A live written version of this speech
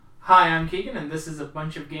Hi, I'm Keegan, and this is A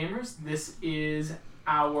Bunch of Gamers. This is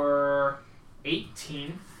our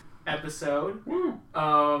 18th episode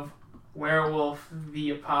of Werewolf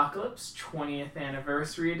the Apocalypse 20th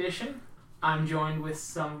Anniversary Edition. I'm joined with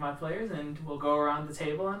some of my players, and we'll go around the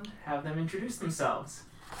table and have them introduce themselves.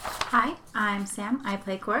 Hi, I'm Sam. I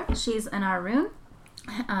play Cor. She's an Arun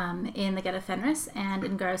in the Get of Fenris, and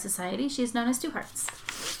in Garo Society, she's known as Two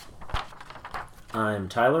Hearts. I'm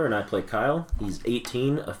Tyler, and I play Kyle. He's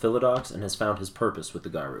 18, a Philodox, and has found his purpose with the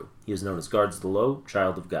Garu. He is known as Guards the Low,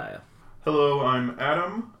 Child of Gaia. Hello, I'm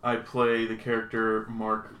Adam. I play the character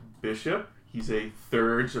Mark Bishop. He's a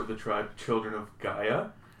third of the tribe Children of Gaia.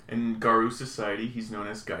 In Garu Society, he's known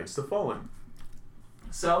as Guides the Fallen.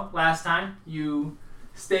 So, last time, you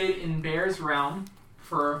stayed in Bear's realm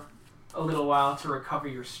for a little while to recover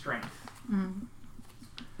your strength.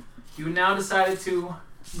 You now decided to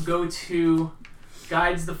go to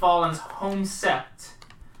Guides the Fallen's home Sept,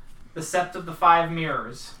 the Sept of the Five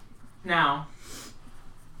Mirrors. Now,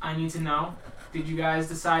 I need to know, did you guys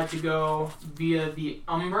decide to go via the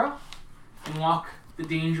Umbra and walk the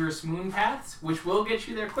dangerous moon paths, which will get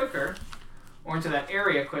you there quicker, or into that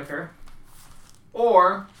area quicker,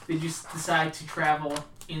 or did you decide to travel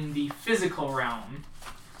in the physical realm,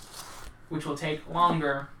 which will take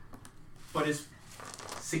longer, but is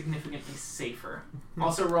significantly safer?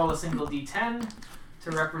 Also roll a single d10 to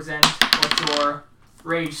represent what your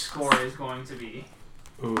rage score is going to be.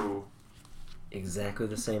 Ooh. Exactly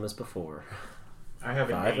the same as before. I have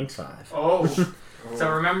 5 an 8. and 5. Oh. So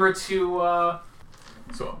remember to...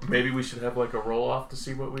 So maybe we should have like a roll-off to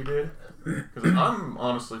see what we did? Because I'm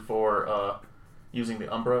honestly for using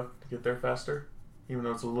the Umbra to get there faster, even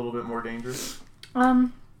though it's a little bit more dangerous. How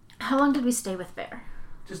long did we stay with Bear?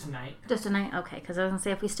 Just a night. Just a night? Okay, because I was going to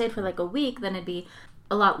say if we stayed for like a week, then it'd be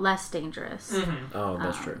a lot less dangerous. Mm-hmm. Oh,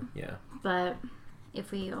 that's true, yeah. But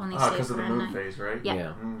if we only stayed Because for of the a moon night... phase, right?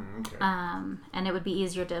 Yeah. Okay. And it would be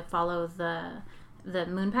easier to follow the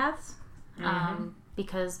moon paths,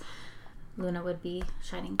 because Luna would be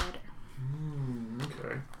shining brighter.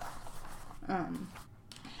 Okay.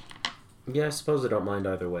 Yeah, I suppose I don't mind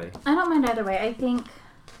either way. I don't mind either way. I think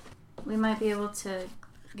we might be able to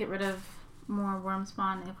get rid of more worm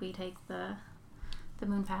spawn if we take the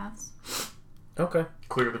moon paths. Okay.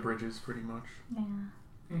 Clear the bridges, pretty much.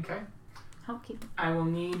 Yeah. Okay. Help keep... I will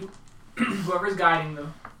need... whoever's guiding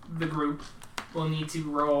the group will need to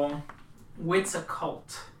roll Wits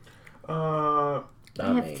Occult. Not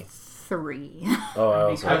I have me. 3. Oh, I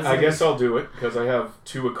also... Because- I guess I'll do it, because I have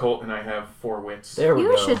 2 occult and I have 4 wits. There we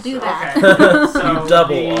You go. should do that. Okay. So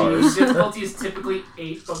Double the R's. difficulty is typically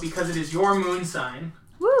 8, but because it is your moon sign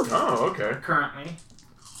Woo! Oh, okay. currently,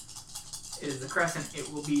 it is the crescent,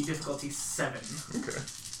 it will be difficulty 7. Okay.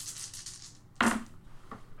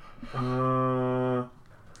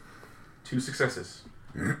 2 successes.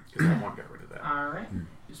 Because I won't get rid of that. Alright,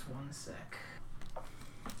 just one sec.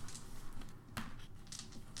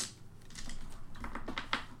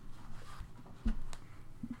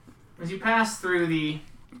 As you pass through the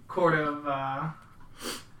court of,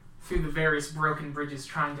 through the various broken bridges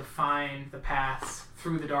trying to find the paths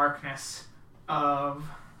through the darkness of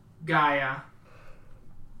Gaia,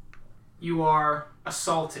 you are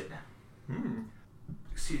assaulted.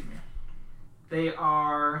 Excuse me.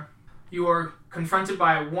 You are confronted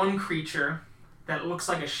by one creature that looks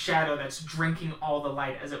like a shadow that's drinking all the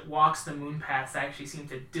light. As it walks the moon paths, that actually seem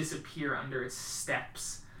to disappear under its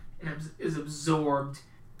steps and is absorbed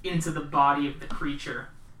into the body of the creature.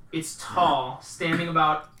 It's tall, standing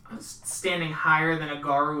higher than a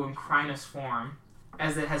Garu in Crinus form,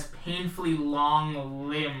 as it has painfully long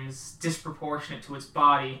limbs disproportionate to its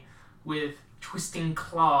body, with twisting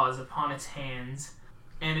claws upon its hands,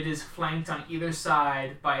 and it is flanked on either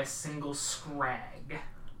side by a single scrag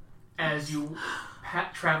as you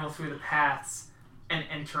travel through the paths and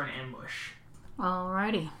enter an ambush.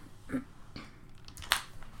 Alrighty.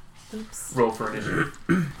 Oops. Roll for initiative.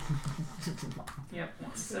 Yep,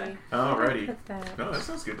 one sec. Alrighty. Put that. No, that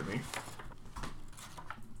sounds good to me.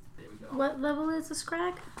 There we go. What level is a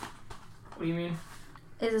scrag? What do you mean?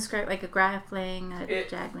 Is a scrag like a grappling, a It-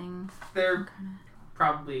 jaggling? They're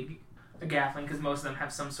probably a gaffling because most of them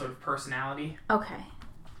have some sort of personality. Okay.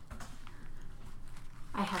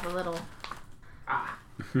 I have a little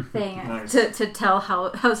thing Nice. to tell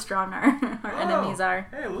how strong our enemies are.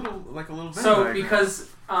 Hey, a little So Venn because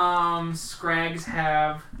scrags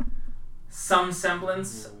have some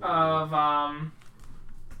semblance of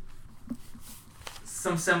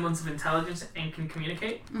intelligence and can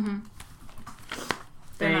communicate,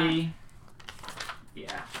 they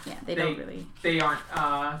Yeah. Yeah, they don't really. They aren't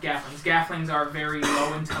gafflings. Gafflings are very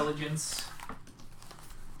low intelligence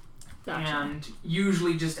Gotcha. and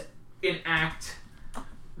usually just enact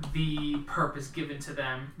the purpose given to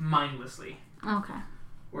them mindlessly. Okay.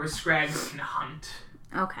 Whereas Scrags can hunt.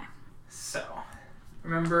 Okay. So,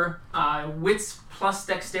 remember, wits plus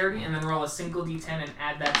dexterity, and then roll a single d10 and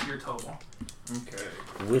add that to your total. Okay.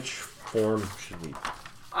 Which form should we...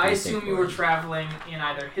 I I assume think you were we're- traveling in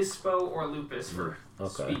either Hispo or Lupus for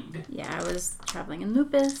Okay. speed. Yeah, I was traveling in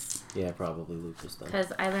Lupus Yeah, probably Lupus then.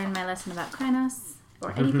 because I learned my lesson about Krynos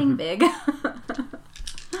or anything big.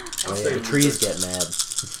 Oh, say yeah, the trees Lupus. get mad.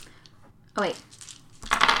 Oh wait.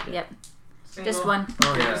 Yep. Single, Just one.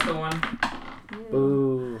 Oh, yeah. Just the one.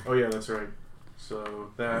 Ooh. Oh, yeah, that's right.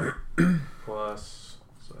 So that plus...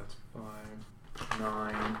 So that's 5,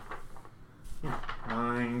 9...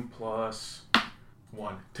 9 plus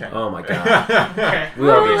 1, 10. Oh my god. Okay. We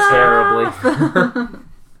all did terribly.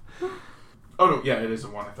 Oh, no, yeah, it is a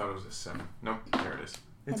 1. I thought it was a 7. Nope, there it is.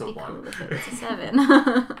 It's That'd a be 1. cool if it was a 7.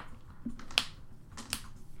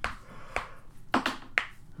 I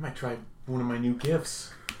might try one of my new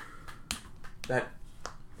gifts. That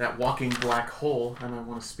walking black hole, and I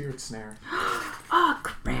want a spirit snare. Oh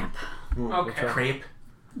crap. Ooh, Okay. Crepe.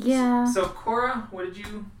 Yeah. So, Cora, what did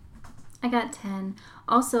you... I got 10.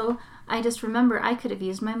 Also, I just remember I could have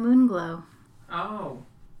used my moon glow. Oh.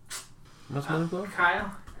 What's my glow?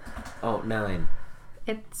 Kyle? Oh, 9.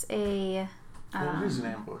 It's a Well, it is an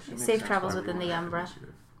ambush. It makes safe sense travels why we within want the to Umbra,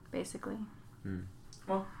 initiative. basically.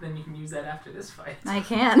 Well, then you can use that after this fight. I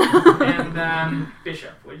can. And,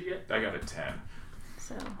 Bishop, what did you get? I got a 10.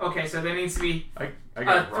 So. Okay, so there needs to be I a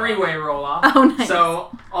got a three-way roll-off. Oh, nice.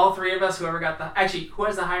 So, all three of us, whoever got the... Actually, who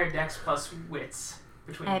has the higher dex plus wits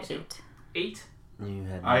between I you have two? 8. 8? You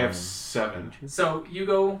had I have 9. 7. So, you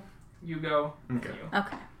go, and Okay. you.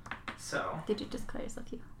 Okay. So, Did you just call yourself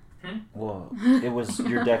you? Whoa. It was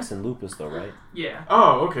your Dex and Lupus, though, right? yeah.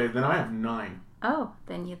 Oh, okay. Then I have 9. Oh,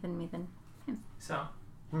 then you, then me, then. So,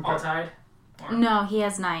 Okay. all tied? Or- No, he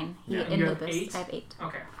has 9. He, Yeah. in You have Lupus. 8? I have 8.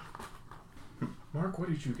 Okay. Mark, what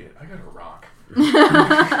did you get? I got a rock.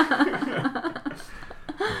 I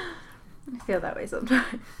feel that way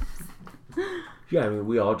sometimes. Yeah, I mean,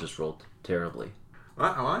 we all just rolled terribly.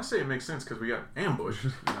 Well, I say it makes sense because we got ambushed,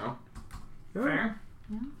 you know? Fair?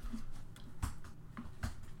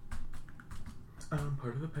 I'm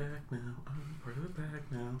part of the pack now. I'm part of the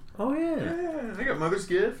pack now. Oh, yeah. Yeah, I got Mother's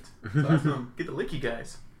Gift. It's awesome. Get the licky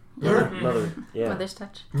guys. Yeah. Mother. Yeah. Mother's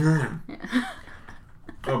touch. Yeah. Yeah.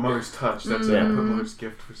 Oh, Mother's Touch. That's it. Yeah. I put Mother's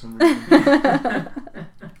Gift for some reason.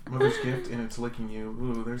 Mother's Gift and it's licking you.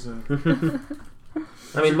 Ooh, there's a...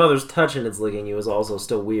 I mean, Mother's touch and it's licking you is also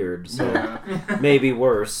still weird, so Yeah. maybe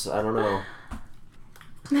worse. I don't know.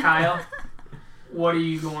 Kyle, what are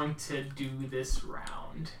you going to do this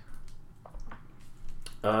round?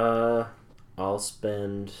 I'll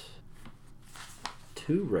spend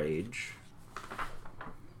 2 rage.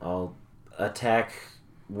 I'll attack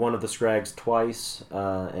one of the Scrags twice,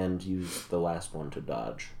 and use the last one to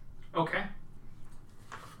dodge. Okay.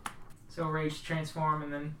 So, transform,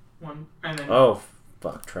 and then one, and then... Oh,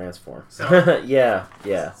 fuck, transform. So- yeah.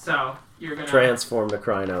 So, you're gonna... Transform to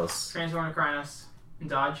Krynos, Transform to Krynos, and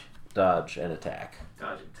dodge. dodge, and attack.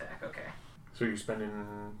 Dodge and attack, okay. So you're spending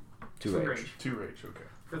 2 Two rage. rage. 2 rage, okay.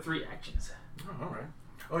 For 3 actions. Oh, alright.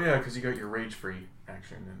 Oh, yeah, because you got your rage-free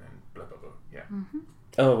action and then blah, blah, blah. Yeah. Mm-hmm.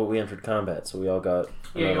 Oh, but we entered combat, so we all got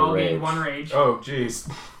Yeah, you another all rage. gained 1 rage. Oh,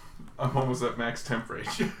 jeez. I'm almost at max temp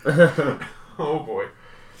rage. Oh, boy.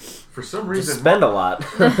 For some Just reason, spend a lot.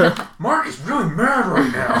 Mark is really mad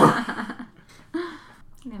right now.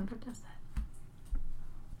 Amber does that.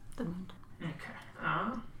 The moon. Okay.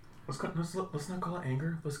 Let's not call it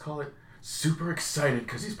anger. Let's call it super excited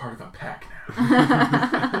because he's part of a pack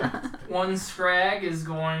now. One Scrag is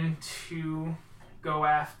going to go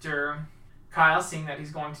after Kyle, seeing that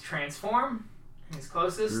he's going to transform. He's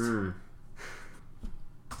closest.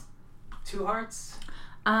 2 hearts.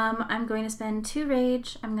 I'm going to spend 2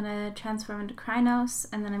 rage. I'm going to transform into Krynos,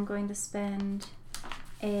 and then I'm going to spend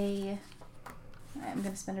a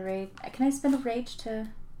rage. Can I spend a rage to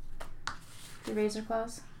do Razor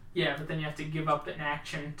Claws? Yeah, but then you have to give up an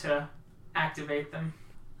action to activate them.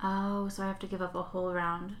 Oh, so I have to give up a whole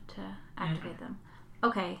round to activate them.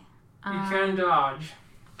 Okay. You can dodge.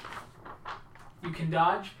 You can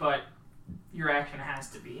dodge, but your action has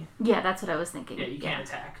to be. Yeah, that's what I was thinking. Yeah, you can't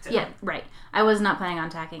attack. Yeah, right. I was not planning on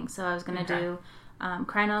attacking, so I was going to Okay. do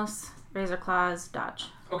Krynos, Razor Claws, dodge.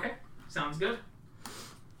 Okay, sounds good.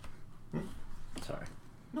 Sorry.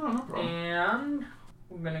 No problem. And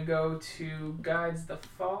we're going to go to Guides the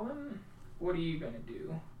Fallen. What are you going to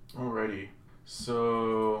do? Alrighty.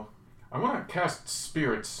 So, I want to cast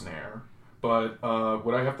Spirit Snare, but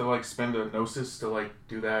would I have to, like, spend a Gnosis to, like,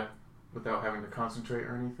 do that without having to concentrate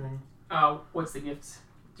or anything. What's the gift?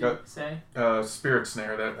 Did you say? Spirit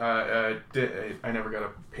Snare. That I never got a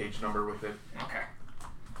page number with it. Okay.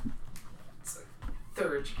 It's a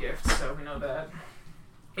 3rd gift, so we know that.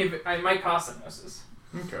 It might cost a gnosis.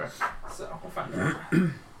 Okay. So we'll find out.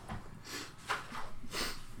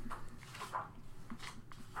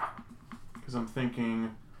 Because I'm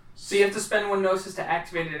thinking. So you have to spend 1 gnosis to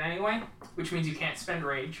activate it anyway, which means you can't spend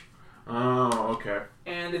rage. Oh, okay.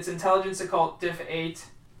 And it's intelligence occult diff 8,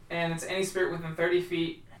 and it's any spirit within 30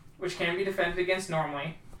 feet, which can be defended against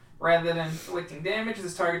normally. Rather than inflicting damage,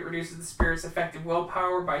 this target reduces the spirit's effective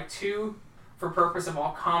willpower by 2 for purpose of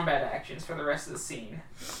all combat actions for the rest of the scene.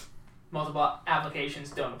 Multiple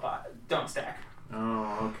applications don't stack.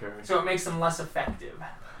 Oh, okay. So it makes them less effective.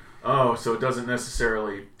 Oh, so it doesn't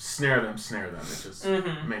necessarily snare them. It just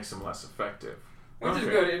makes them less effective. Which is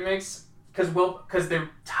good. It makes... Because they're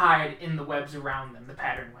tied in the webs around them, the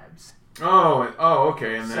pattern webs. Oh,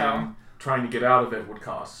 okay. And then trying to get out of it would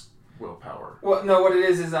cost willpower. Well, no, what it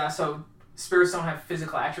is so spirits don't have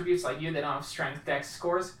physical attributes like you. They don't have strength, dex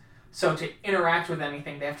scores. So to interact with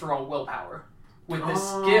anything, they have to roll willpower. With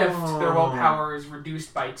this gift, their willpower is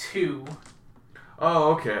reduced by 2.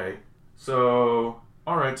 Oh, okay. So,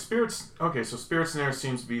 alright, spirits... Okay, so Spirit Snare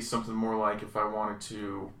seems to be something more like if I wanted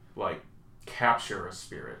to, like, capture a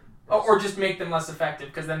spirit. Or just make them less effective,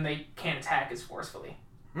 because then they can't attack as forcefully.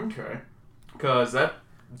 Okay. Because that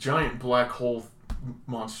giant black hole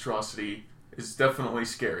monstrosity is definitely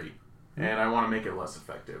scary, and I want to make it less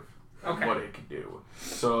effective. Okay. What it can do.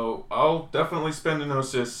 So I'll definitely spend a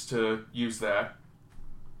gnosis to use that.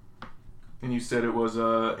 And you said it was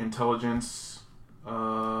intelligence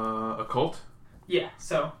occult? Yeah,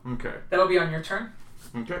 so Okay. that'll be on your turn.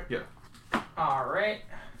 Okay, yeah. Alright.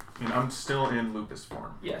 And I'm still in lupus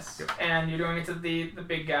form. Yes. Yep. And you're doing it to the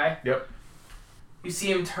big guy. Yep. You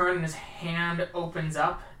see him turn and his hand opens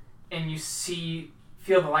up, and you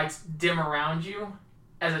feel the lights dim around you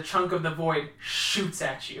as a chunk of the void shoots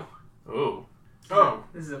at you. Oh. Oh.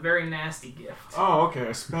 This is a very nasty gift. Oh, okay.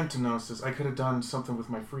 I spent a gnosis. I could have done something with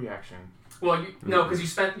my free action. Well, no,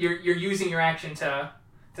 because you're using your action to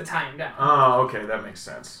tie him down. Oh, okay. That makes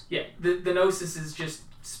sense. Yeah, the gnosis is just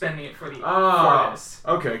spending it for this.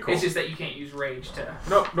 Okay, cool. It's just that you can't use rage to...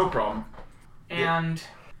 No problem. And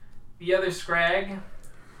the other Scrag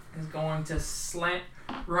is going to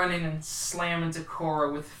run in and slam into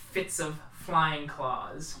Cora with fits of flying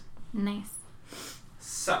claws. Nice.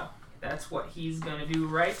 So, that's what he's going to do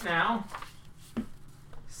right now.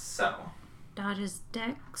 So. Dodge is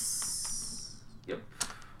Dex. Yep.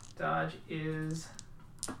 Dodge is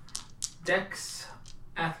Dex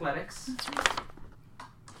Athletics. That's right.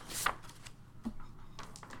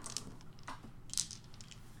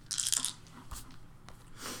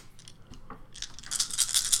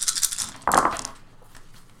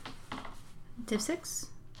 Div 6?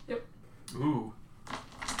 Yep. Ooh.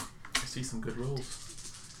 I see some good rolls.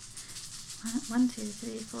 1, 2,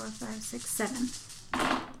 3, 4, 5, 6, 7.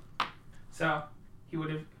 So, he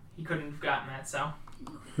couldn't have gotten that, so.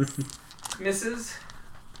 Misses.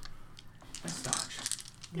 Nice dodge.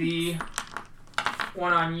 The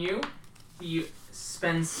one on you, he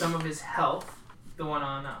spends some of his health. The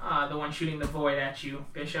one shooting the void at you,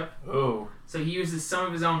 Bishop. Oh. So he uses some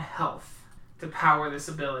of his own health to power this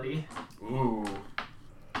ability. Ooh.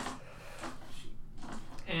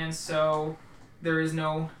 And so there is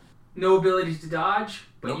no ability to dodge,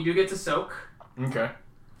 but Nope. you do get to soak. Okay.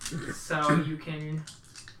 So you can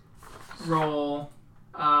roll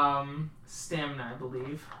stamina, I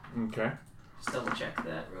believe. Okay. Just double check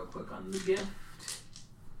that real quick on the gift.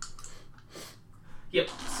 Yep,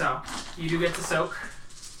 so you do get to soak.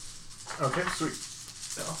 Okay, sweet.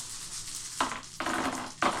 So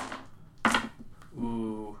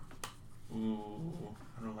Ooh.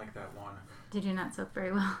 I don't like that one. Did you not soak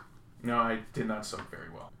very well? No, I did not soak very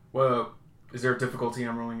well. Well, is there a difficulty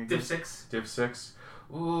I'm rolling Div against? 6. Div 6?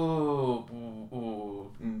 No.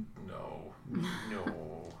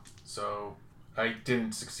 So, I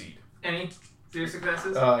didn't succeed. Any 0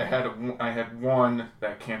 successes? I had one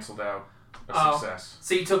that canceled out a success.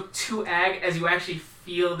 So you took 2 ag as you actually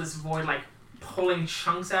feel this void like pulling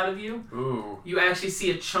chunks out of you. Ooh. You actually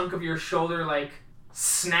see a chunk of your shoulder like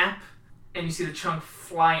snap, and you see the chunk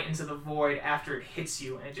fly into the void after it hits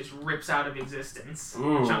you, and it just rips out of existence.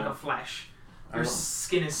 Ooh. A chunk of flesh. Your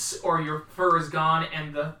skin or your fur is gone,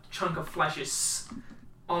 and the chunk of flesh is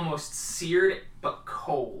almost seared but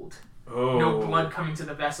cold. Oh. No blood coming to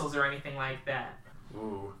the vessels or anything like that.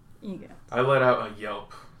 Ooh. You go. I let out a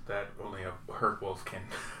yelp that only a hurt wolf can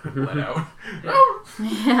let out.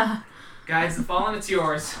 Yeah. Guys, the fallen, it's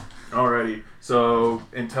yours. Alrighty. So,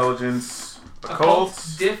 intelligence, occult,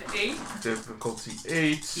 diff 8. difficulty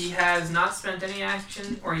 8. He has not spent any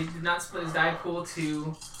action, or he did not split his die pool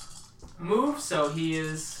to move, so he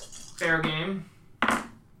is fair game.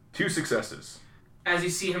 2 successes. As you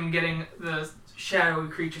see him getting the shadowy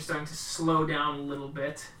creature starting to slow down a little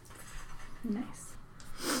bit. Nice.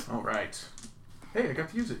 Alright. Hey, I got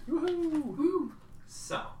to use it. Woohoo! Woo!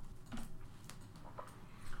 So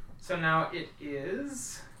now it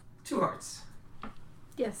is 2 hearts.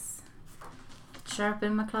 Yes.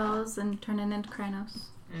 Sharpen my claws and turn it into Krynos.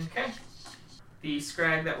 Okay. The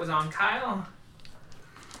scrag that was on Kyle.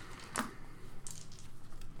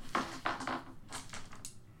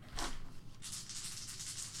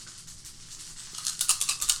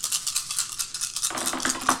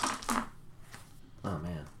 Oh,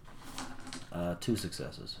 man. 2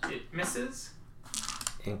 successes. It misses.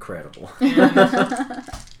 Incredible. And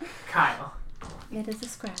Kyle. It is a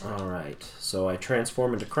scrag. Alright, so I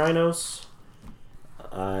transform into Krynos.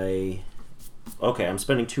 Okay, I'm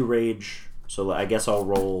spending 2 rage, so I guess I'll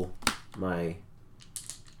roll my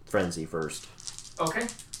frenzy first. Okay.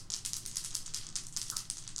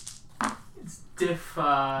 It's diff,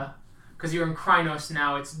 because you're in Krynos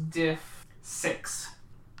now, it's diff 6.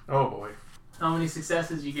 Oh boy. How many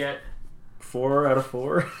successes you get? 4 out of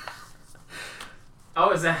 4.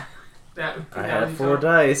 Oh, is that I had 4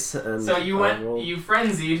 dice, and so you you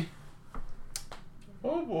frenzied.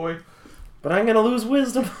 Oh boy. But I'm gonna lose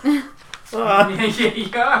wisdom. Yeah, you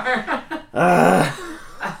are.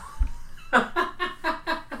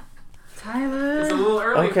 Tyler. It's a little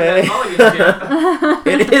early Okay. for that mulligan chip.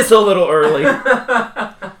 It is a little early.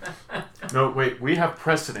 No, wait. We have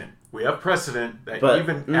precedent. We have precedent that But-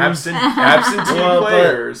 even absentee Well, but-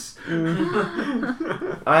 players. Boy,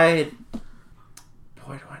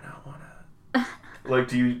 do I not want to. Like,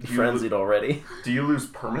 do you Frenzied already. do you lose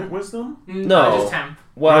permanent wisdom? No. Just temp.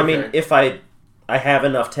 Well, I Okay. mean, if I have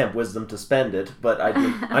enough temp wisdom to spend it, but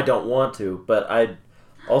I don't want to. But I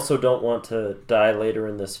also don't want to die later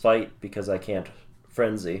in this fight because I can't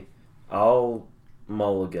frenzy. I'll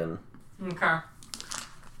mulligan. Okay.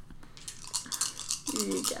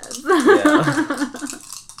 You guys. Yeah. I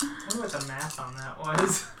wonder what the math on that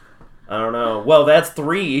was. I don't know. Well, that's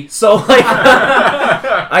 3, so like,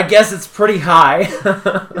 I guess it's pretty high.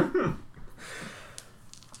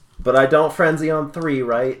 But I don't frenzy on 3,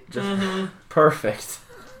 right? Just perfect.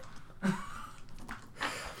 You're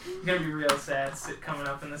gonna be real sad coming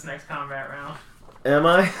up in this next combat round. Am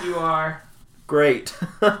I? You are. Great.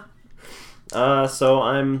 So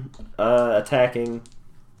I'm attacking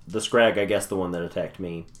the scrag, I guess the one that attacked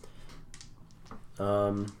me.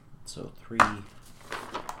 So 3.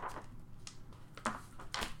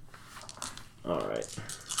 Alright.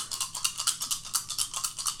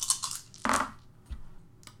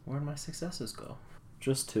 Where'd my successes go?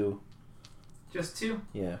 Just 2. Just 2.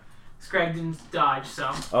 Yeah. Scrag didn't dodge,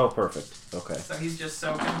 so Oh, perfect. Okay. he's just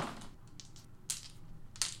soaking.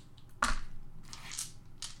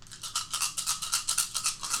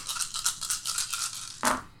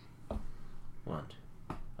 One.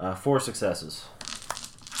 4 successes.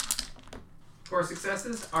 4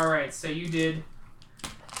 successes? Alright, so you did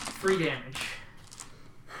 3 damage.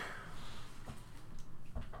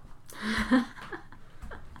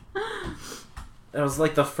 That was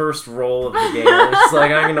like the first roll of the game. It's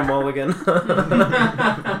like, I'm gonna mulligan.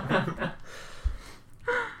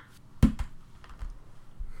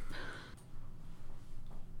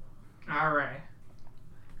 Alright.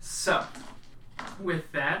 So,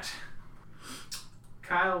 with that,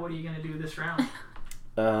 Kyle, what are you going to do this round?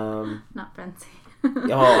 Not frenzy.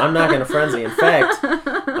 Oh, I'm not gonna frenzy. In fact,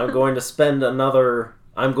 I'm going to spend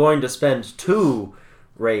 2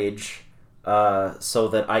 rage, so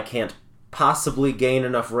that I can't possibly gain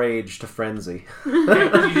enough rage to frenzy. Okay,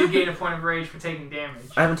 'cause you did gain a point of rage for taking damage.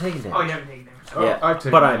 I haven't taken Oh, damage. you haven't taken damage. Oh, Yeah, I've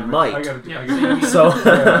taken but I damage. might. I gotta, Yeah, I gotta, so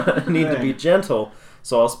So, I need to be Dang. gentle.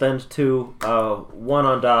 So I'll spend 2, 1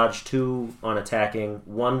 on dodge, 2 on attacking.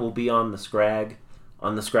 1 will be on the scrag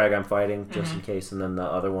I'm fighting, just in case, and then the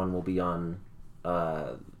other one will be on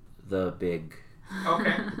the big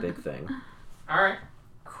thing. Alright.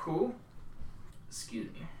 Cool. Excuse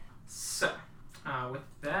me. So, with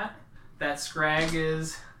that scrag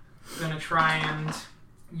is going to try and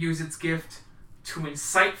use its gift to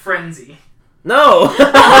incite frenzy. No!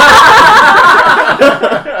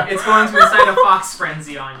 It's going to incite a fox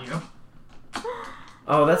frenzy on you.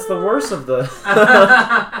 Oh, that's the worst of the...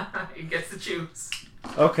 It gets to choose.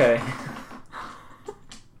 Okay.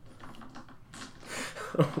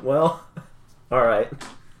 Well, alright.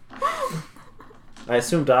 I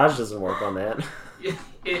assume dodge doesn't work on that.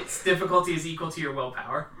 Its difficulty is equal to your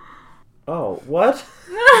willpower. Oh, what?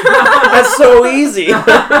 That's so easy.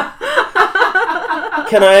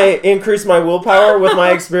 Can I increase my willpower with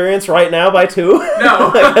my experience right now by 2?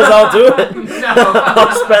 No. Because I'll do it. No.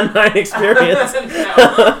 I'll spend 9 experience. No.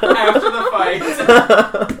 After the fight.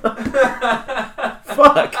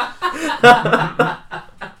 Fuck.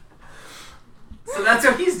 So that's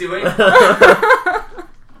what he's doing.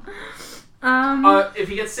 If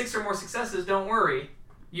he gets 6 or more successes, don't worry.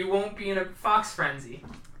 You won't be in a fox frenzy.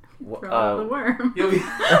 The worm. You'll be...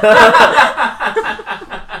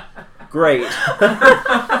 Great.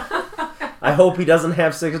 I hope he doesn't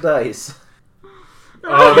have 6 dice.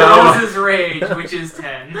 Oh, That was no. his rage, which is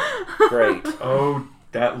 10. Great. Oh,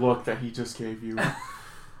 that look that he just gave you.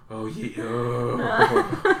 Oh, yeah.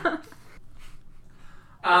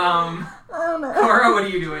 Oh. Oh no. Cora, what are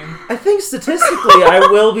you doing? I think statistically I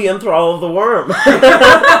will be in thrall of the worm.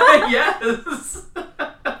 Yes!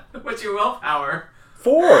 What's your willpower?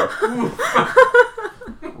 4.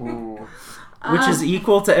 Ooh. Which is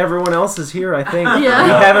equal to everyone else's here, I think. Yeah. We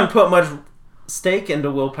haven't put much stake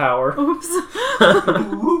into willpower. Oops.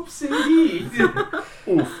 Oops, indeed.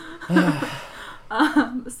 Oof.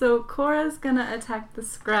 So Cora's gonna attack the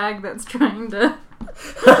scrag that's trying to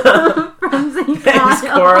frenzy Thanks,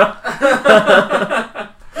 Kyle. Cora.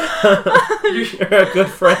 You're a good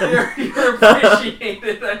friend. You're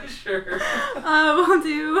appreciated, I'm sure. We'll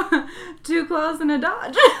do 2 claws and a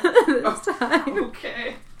dodge this time.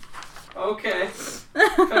 Okay.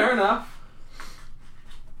 Fair enough.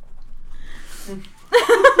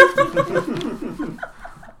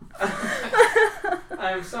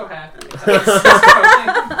 I'm so happy.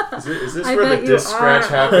 Is this I where bet the you disc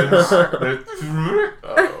scratch are. happens?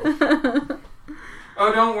 Uh-oh.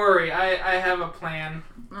 Oh, don't worry. I have a plan.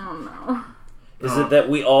 Oh no. Is it that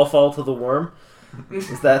we all fall to the worm?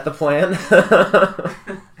 Is that the plan?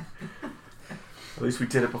 At least we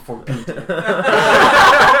did it before Pete did.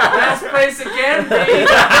 Last place again, baby.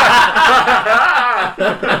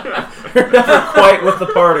 You're never quite with the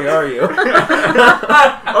party, are you?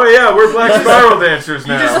 Oh yeah, we're Black Spiral dancers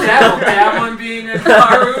You just now. dabble in being a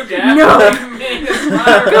Garu, dabble No. in being a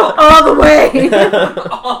Garu. Go all the way.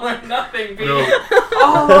 All or nothing, baby. No.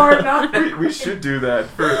 All or nothing. We should do that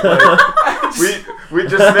for we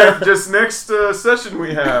just next session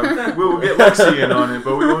we have we'll get Lexi in on it,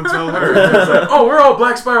 but we won't tell her. It's like, oh, we're all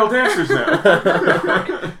Black Spiral dancers now.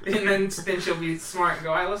 And then she'll be smart and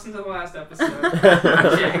go, I listened to the last episode.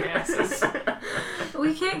 Jackasses.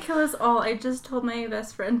 We can't kill us all. I just told my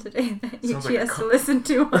best friend today that Sounds she like has to listen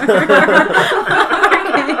to her.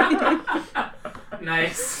 Okay.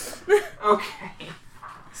 Nice. Okay.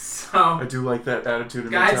 So, I do like that attitude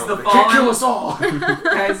and Guys, mentality. the They can't Fallen- kill us all.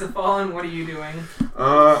 guys, the Fallen, what are you doing?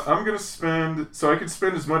 I'm gonna spend. So I can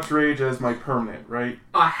spend as much rage as my permanent, right?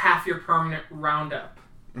 Half your permanent roundup.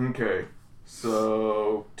 Okay.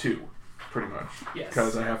 So 2, pretty much. Yes.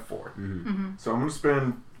 Because I have 4. Mm-hmm. So I'm gonna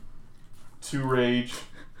spend 2 rage.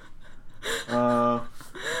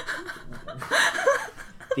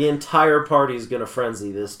 The entire party's gonna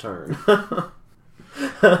frenzy this turn. I'm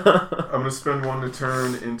gonna spend 1 to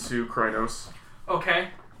turn into Krynos, Okay.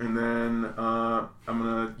 and then I'm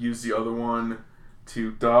gonna use the other one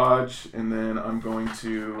to dodge, and then I'm going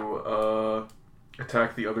to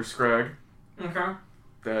attack the other Scrag Okay.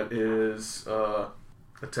 that is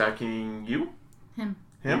attacking you.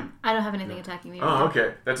 Him? I don't have anything attacking me. Oh,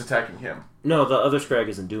 okay. That's attacking him. No, the other scrag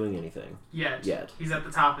isn't doing anything. Yet. He's at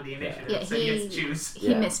the top of the initiative, Yeah, so he gets to choose.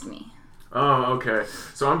 He Yeah. missed me. Oh, okay.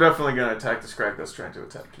 So I'm definitely gonna attack the Scrag that's trying to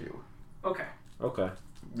attack you. Okay. Okay.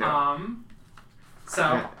 Yeah.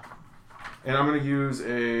 So, And I'm gonna use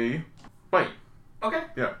a bite. okay.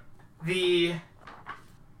 Yeah. The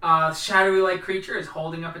shadowy-like creature is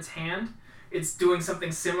holding up its hand. It's doing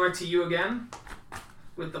something similar to you again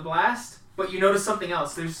with the blast, but you notice something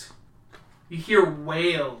else. You hear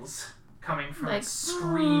wails coming from Like its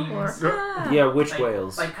screams. Yeah, which Like-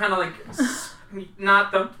 whales? Like kind of like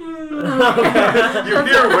not the. You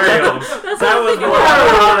hear whales. that was what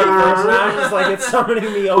I was now I'm just like, it's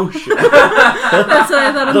summoning the ocean. That's what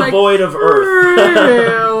I thought. I'm The like, void of earth.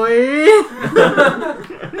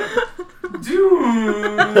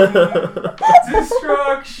 Doom,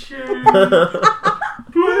 destruction.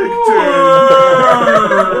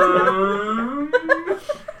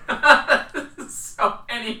 So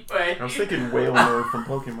anyway, I was thinking whale nerve from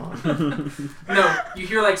Pokemon. no, you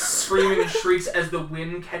hear like screaming and shrieks as the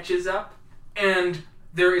wind catches up, and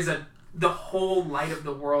there is the whole light of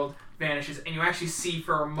the world vanishes, and you actually see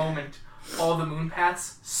for a moment all the moon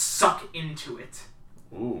paths suck into it.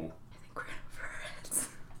 Ooh.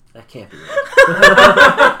 That can't be right.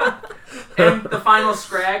 And the final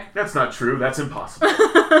scrag. That's not true. That's impossible.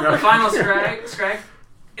 The final scrag.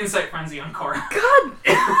 Insight frenzy on Cora. God.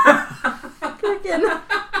 Freaking.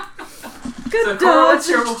 Good So dodge. Cora, what's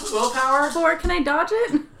your willpower? 4. Can I dodge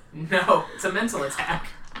it? No, it's a mental attack.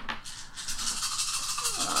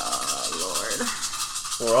 Oh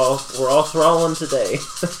Lord. We're all thralling today.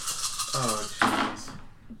 Oh, jeez.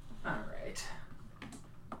 Alright.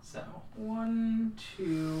 So, 1,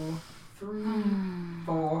 2, 3,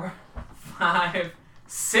 4, 5,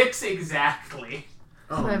 6 exactly.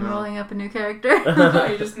 So Oh, I'm no. rolling up a new character.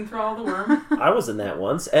 You just enthrall the worm. I was in that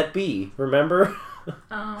once at B. Remember?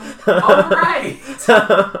 Oh. Alright!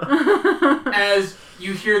 As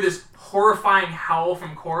you hear this horrifying howl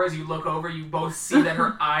from Cora, as you look over, you both see that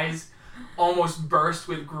her eyes almost burst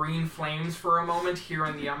with green flames for a moment here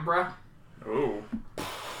in the Umbra. Oh.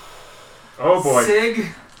 Oh, boy. Sig,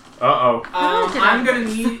 Uh-oh. I'm gonna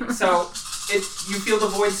need... So, you feel the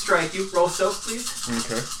void strike. You roll soak, please.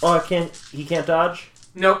 Okay. Oh, he can't dodge?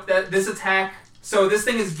 Nope, this attack... So this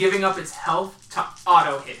thing is giving up its health to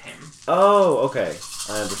auto-hit him. Oh, okay.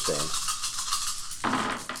 I understand.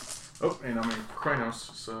 Oh, and I'm in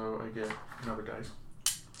Krynos, so I get another dice.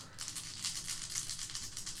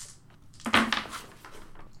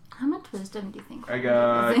 How much wisdom do you think? I we're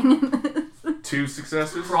got using in this? 2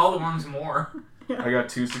 successes. For all the worms more. I got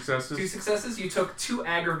 2 successes. 2 successes, you took 2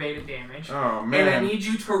 aggravated damage. Oh, man. And I need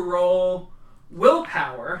you to roll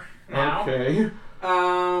willpower now. Okay.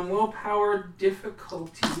 Willpower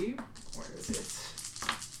difficulty. Where is it?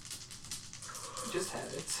 I just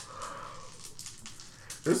had it.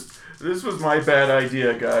 This was my bad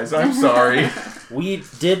idea, guys. I'm sorry. We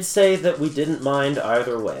did say that we didn't mind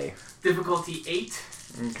either way. Difficulty 8.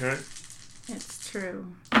 Okay. It's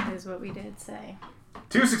true. That is what we did say.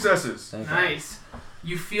 2 successes. Okay. Nice.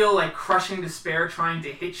 You feel like crushing despair trying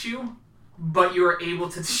to hit you, but you are able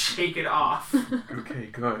to shake it off. Okay,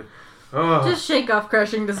 good. Oh. Just shake off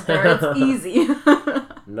crushing despair. It's easy.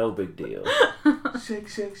 No big deal. Shake,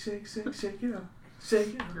 shake, shake, shake, shake it up.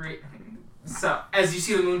 Shake it up. Great. So, as you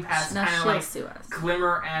see the moon path Now kind of she'll like sue us.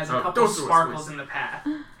 glimmer as a Oh, couple don't sue us, sparkles please. in the path,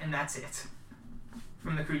 and that's it.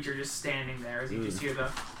 From the creature just standing there, as you just hear the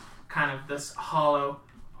kind of this hollow.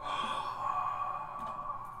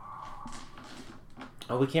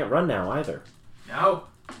 Oh, we can't run now either. No,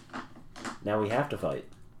 Now we have to fight.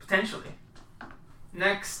 potentially.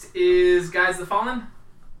 Next is Guys the Fallen.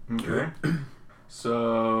 Okay.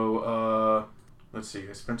 So, let's see.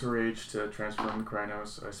 I spent a rage to transform the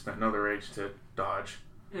Krynos. I spent another rage to dodge,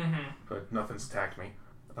 Mm-hmm. but nothing's attacked me.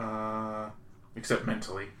 Except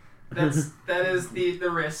mentally. That is the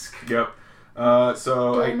risk. Yep. Did I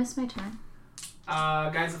So miss my turn?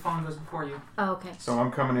 Guys the Fallen goes before you. Oh, okay.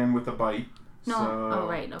 I'm coming in with a bite. No. So Oh,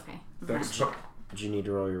 right. Okay. Dex, Did you need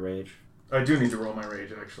to roll your rage? I do need to roll my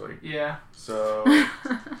rage, actually. Yeah. So,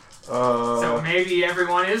 So maybe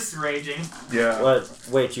everyone is raging. yeah. What?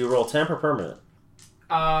 Wait, you roll temp or permanent?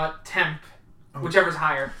 Temp. Whichever's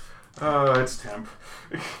higher. It's temp.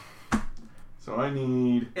 So I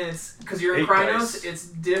need. And it's because you're in 8 Krynos, dice. it's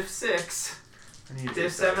diff 6. I need Diff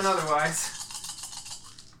 8 7 dice. otherwise.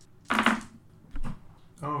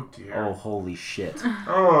 Oh dear. Oh, holy shit.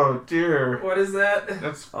 Oh dear. What is that?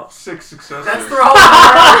 That's 6 successes. That's the whole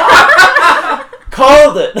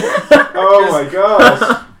Called it! Oh my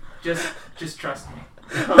gosh. Just trust me.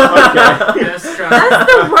 Okay. Just trust me.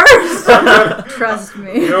 That's the worst. Trust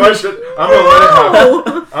me. You know what? I'm gonna let it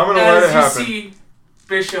happen. I'm gonna let it As you happen. see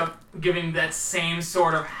Bishop giving that same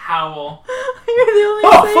sort of howl. You're the only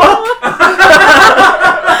Oh,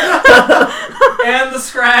 fuck! And the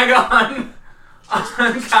scrag on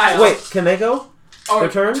Kyle. Wait, can they go? Oh, their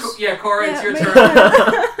turns? Yeah, Cora, it's your my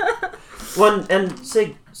turn. One and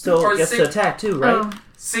Sig still Or gets Sig- to attack too, right? Oh,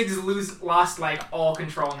 Sig's lost like all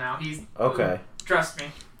control now. He's Okay. Trust me.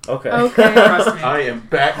 Okay. okay. Trust me. I am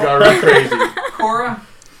backguarding crazy. Cora,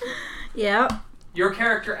 Yeah. your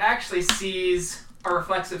character actually sees a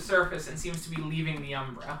reflexive surface and seems to be leaving the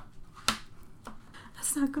Umbra.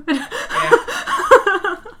 That's not good. Yeah.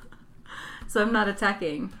 So I'm not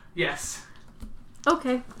attacking. Yes.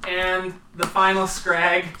 Okay. And the final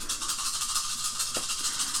scrag.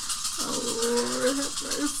 Oh, Lord have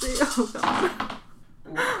mercy. Oh, God.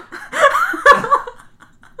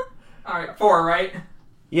 Alright, 4, right?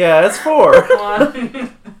 Yeah, it's 4.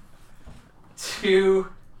 1, 2,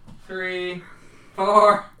 3,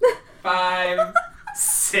 4, 5,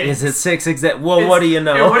 6. Is it 6 exact? Well, what do you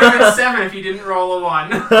know? It would have been 7 if you didn't roll a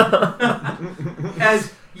 1.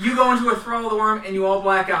 As you go into a throw of the worm and you all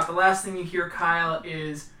black out, the last thing you hear, Kyle,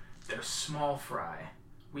 is "They're small fry.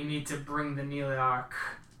 We need to bring the Neoliarch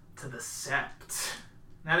to the Sept."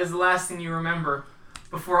 That is the last thing you remember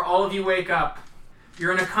Before all of you wake up,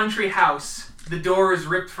 you're in a country house. The door is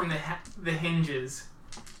ripped from the hinges.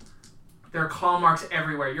 There are claw marks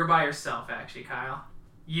everywhere. You're by yourself, actually, Kyle.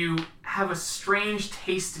 You have a strange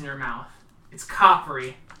taste in your mouth. It's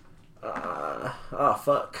coppery. Oh,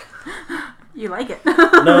 fuck. You like it?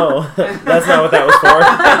 No, that's not what that was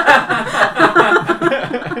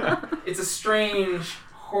for. It's a strange,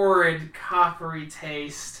 horrid, coppery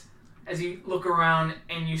taste as you look around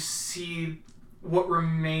and you see what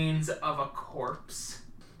remains of a corpse.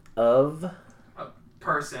 Of? A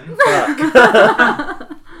person. Fuck.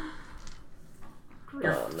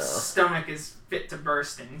 Your Oh, no. stomach is fit to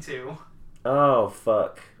bursting, too. Oh,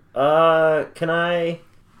 fuck. Can I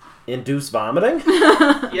induce vomiting?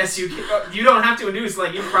 Yes, you can. You don't have to induce,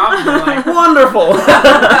 like, you probably, like... Wonderful!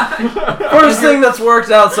 First thing that's worked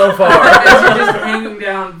out so far. As you're just hanging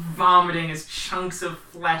down, vomiting, as chunks of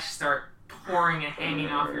flesh start pouring and hanging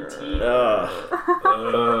off your teeth.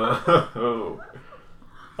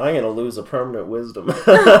 I'm gonna lose a permanent wisdom.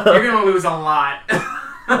 You're gonna lose a lot.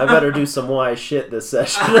 I better do some wise shit this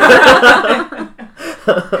session.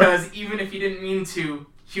 Because even if you didn't mean to,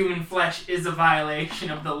 human flesh is a violation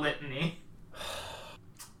of the litany.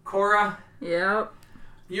 Cora? Yep.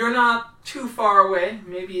 You're not too far away,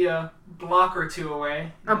 maybe a block or two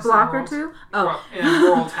away. A block or two? Oh. In a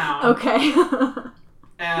rural town. Okay.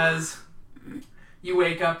 As you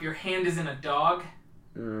wake up, your hand is in a dog.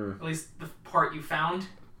 At least the part you found.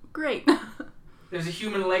 Great. There's a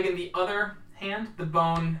human leg in the other hand, the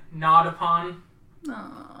bone gnawed upon.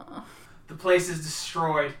 Aww. The place is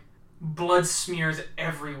destroyed. Blood smears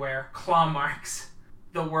everywhere. Claw marks.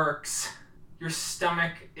 The works. Your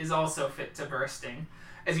stomach is also fit to bursting.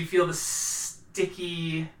 As you feel the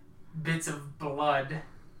sticky bits of blood,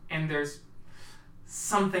 and there's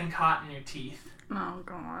something caught in your teeth. Oh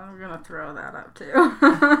god, I'm gonna throw that up too.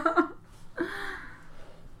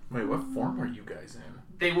 Wait, what form are you guys in?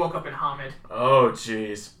 They woke up in Hamid. Oh,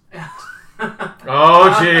 jeez.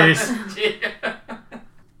 Oh, jeez.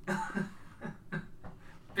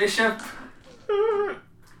 Bishop,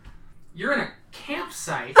 you're in a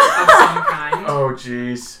campsite of some kind. Oh,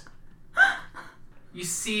 jeez. You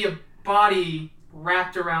see a body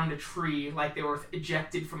wrapped around a tree like they were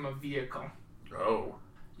ejected from a vehicle. Oh.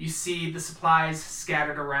 You see the supplies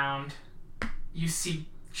scattered around. You see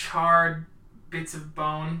charred bits of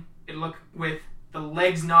bone. It looked with the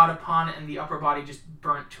legs gnawed upon and the upper body just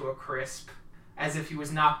burnt to a crisp, as if he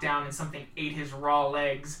was knocked down and something ate his raw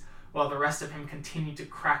legs while the rest of him continued to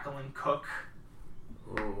crackle and cook.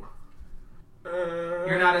 Ooh.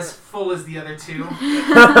 You're not as full as the other two,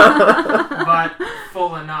 but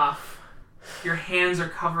full enough. Your hands are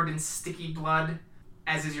covered in sticky blood,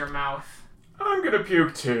 as is your mouth. I'm gonna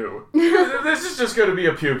puke too. This is just gonna be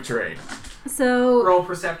a puke train. So... Roll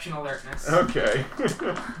perception alertness. Okay.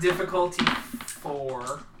 Difficulty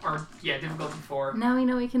 4. Difficulty 4. Now we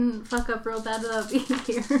know we can fuck up real bad without being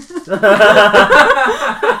here.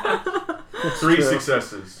 3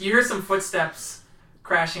 successes. You hear some footsteps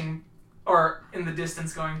crashing, or in the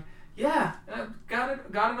distance going, yeah, got it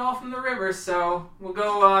all from the river, so we'll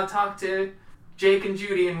go talk to Jake and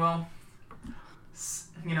Judy and we'll,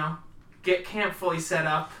 get camp fully set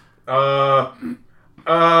up. I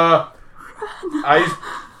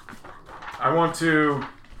want to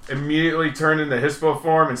immediately turn into Hispo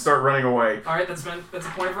form and start running away. Alright, that's a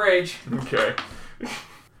point of rage. Okay.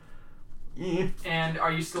 And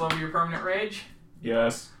are you still over your permanent rage?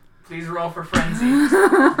 Yes. Please roll for frenzy.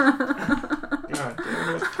 God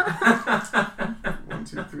damn it. 1,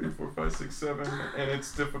 2, 3, 4, 5, 6, 7. And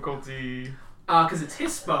it's difficulty... Because it's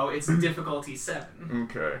Hispo, it's difficulty 7.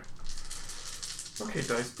 Okay. Okay,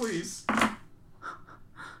 dice, please.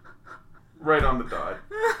 Right on the dot.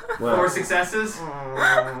 Well, 4 successes.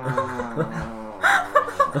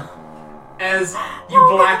 As you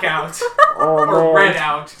black out. Or red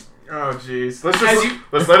out. Oh, jeez. Let's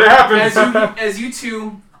let it happen. As you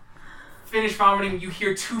two finish vomiting, you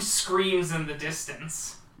hear 2 screams in the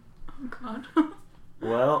distance. Oh, God.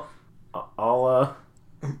 Well, I'll,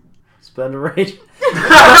 spend a rage.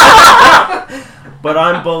 But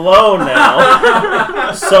I'm below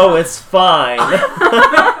now, so it's fine.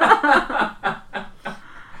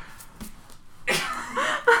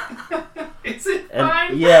 Is it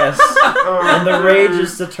fine? Yes. And the rage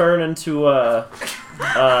is to turn into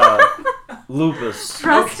lupus.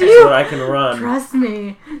 Trust so you. that I can run. Trust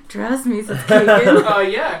me, says Keegan. Oh,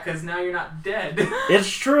 yeah, because now you're not dead. It's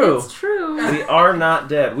true. It's true. We are not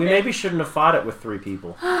dead. We maybe shouldn't have fought it with 3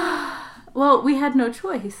 people. Well, we had no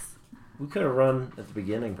choice. We could have run at the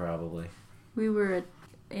beginning, probably. We were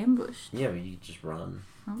ambushed. Yeah, but you just run.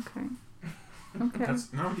 Okay. Okay.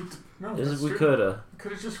 We coulda.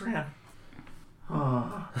 Could have just ran.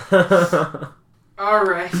 Oh. All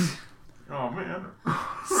right. Oh man.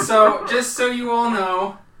 So just so you all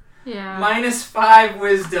know, Yeah. -5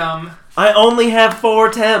 wisdom. I only have 4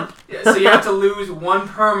 temp. Yeah, so you have to lose 1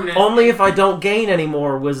 permanent. Only if I don't gain any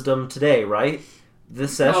more wisdom today, right?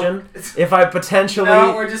 This session? No. If I potentially...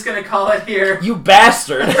 No, we're just gonna call it here. You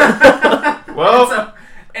bastard! Well...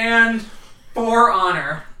 and 4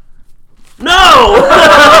 honor. No!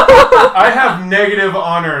 I have negative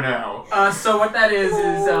honor now. So what that is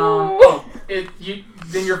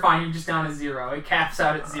then you're fine. You're just down to 0. It caps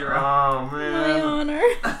out at 0. Oh My man. honor.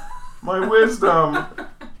 My wisdom.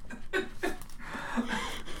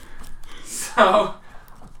 So,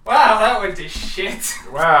 wow, that went to shit.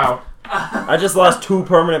 Wow. I just lost 2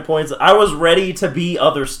 permanent points. I was ready to be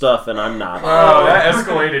other stuff, and I'm not. Oh, that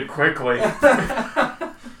escalated quickly.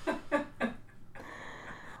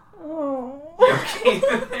 Okay,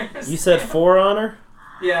 You said 4 honor?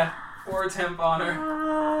 yeah, 4 temp honor.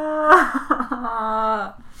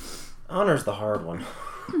 Honor's the hard one.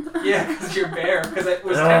 Yeah, because you're bear. Because it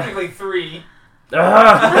was technically 3. Oh,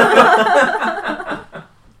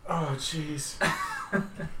 jeez.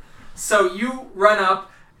 So you run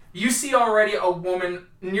up. You see already a woman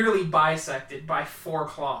nearly bisected by 4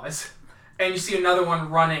 claws. And you see another one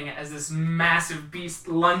running as this massive beast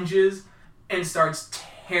lunges and starts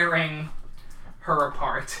tearing her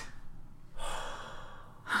apart.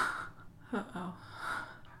 Uh-oh.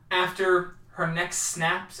 After her neck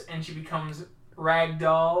snaps and she becomes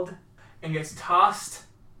ragdolled and gets tossed,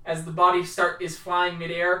 as the body is flying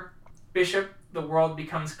midair, Bishop, the world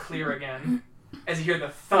becomes clear again as you hear the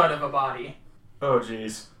thud of a body. Oh,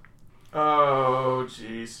 jeez. Oh,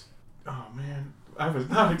 jeez. Oh, man. I was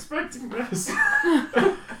not expecting this.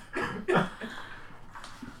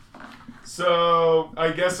 So,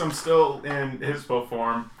 I guess I'm still in Hispo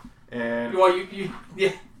form. And Well, you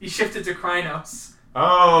shifted to Krynos.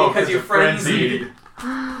 oh, because you're frenzied.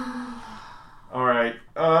 Alright.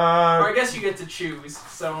 Or I guess you get to choose,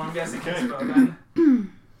 so I'm guessing Hispo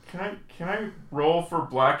then. Can I roll for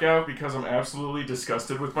blackout because I'm absolutely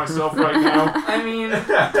disgusted with myself right now? I mean, you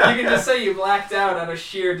can just say you blacked out out of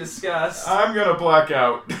sheer disgust. I'm gonna black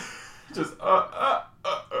out. Just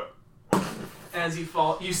As you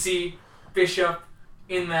fall, you see Bishop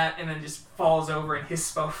in that, and then just falls over in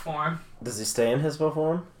Hispo form. Does he stay in his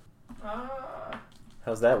form?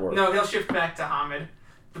 How's that work? No, he'll shift back to Hamid.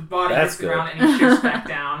 The body That's hits the good. ground, and he shifts back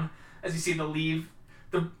down. As you see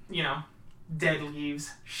dead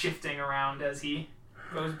leaves shifting around as he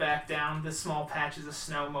goes back down. The small patches of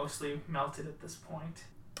snow mostly melted at this point.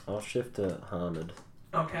 I'll shift to Hamid.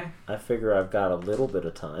 Okay. I figure I've got a little bit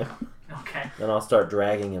of time. Okay. Then I'll start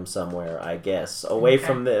dragging him somewhere, I guess. Away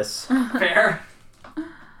from this. Fair.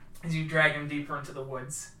 As you drag him deeper into the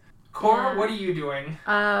woods. Cora, what are you doing?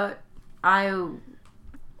 I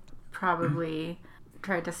probably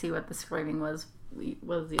tried to see what the screaming was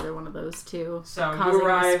either one of those two. So causing you the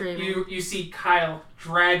arrive, screaming. you see Kyle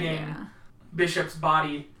dragging Yeah. Bishop's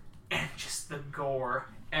body and just the gore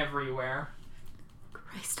everywhere.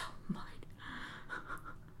 Christ almighty.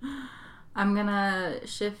 I'm gonna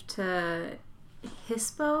shift to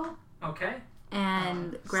Hispo Okay.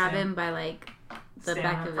 and grab him by like the Stay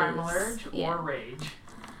back on of primal his urge or rage.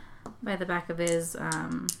 by the back of his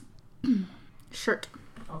shirt.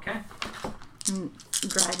 Okay. And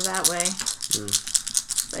drag that way.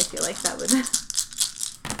 I feel like that would.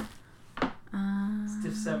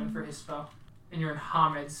 Stiff 7 for Hispo. And you're in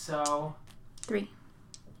Hamid, so 3.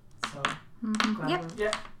 So Mm-hmm. Yep.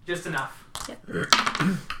 Yeah, just enough. Yep.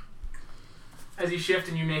 As you shift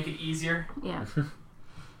and you make it easier. Yeah.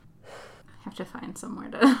 Have to find somewhere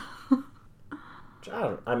to.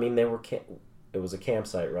 I mean, it was a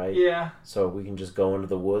campsite, right? Yeah. So we can just go into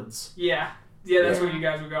the woods. Yeah. Yeah, that's Yeah. where you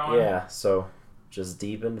guys were going. Yeah, so just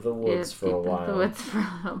deep into the woods for a while. The woods for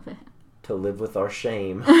a little bit. To live with our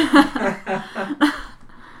shame.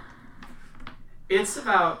 It's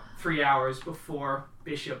about 3 hours before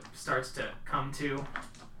Bishop starts to come to.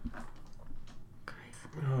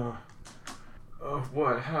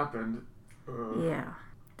 What happened? Yeah.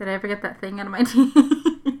 Did I ever get that thing out of my teeth?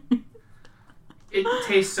 It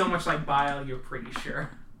tastes so much like bile, you're pretty sure.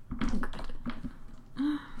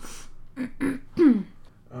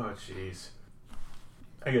 Oh, jeez.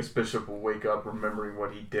 I guess Bishop will wake up remembering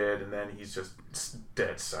what he did, and then he's just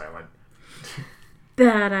dead silent.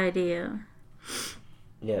 Bad idea.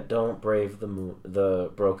 Yeah, don't brave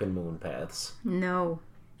the broken moon paths. No.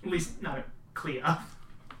 At least not a Clea.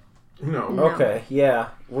 No. No. Okay, yeah,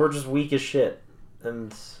 we're just weak as shit,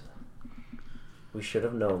 and We should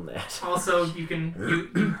have known that. Also, you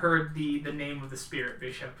heard the name of the spirit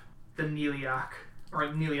bishop, the Neliach, or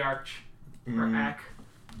Neliarch, or Ak.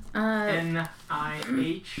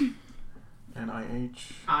 N-I-H.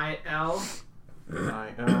 N-I-H. I-L.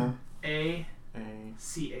 I-L. A.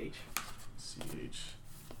 A-C-H.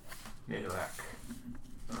 Neliach.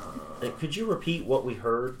 Could you repeat what we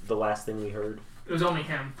heard, the last thing we heard? It was only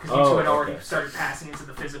him, because you two had already okay. started passing into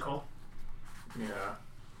the physical. Yeah.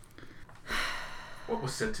 What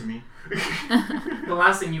was said to me? The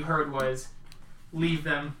last thing you heard was, leave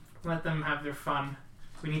them, let them have their fun.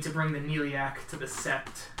 We need to bring the Neliach to the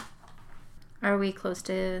Sept. Are we close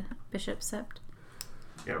to Bishop Sept?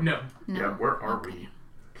 Yeah. No. Yeah, where are we?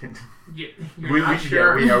 You're not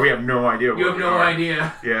sure. We have no idea. You have no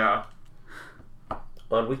idea. Yeah.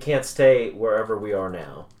 Well, we can't stay wherever we are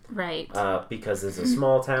now. Right. Because it's a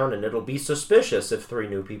small town, and it'll be suspicious if 3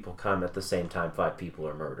 new people come at the same time 5 people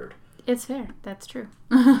are murdered. It's fair. That's true.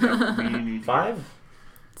 Yeah, we need 5?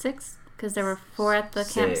 6? Because there were 4 at the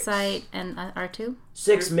 6. campsite and R2?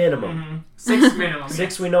 6 minimum. Mm-hmm. 6 minimum.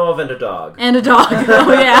 6 we know of, and a dog. And a dog.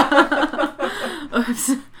 Oh, yeah.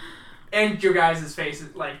 Oops. And your guys'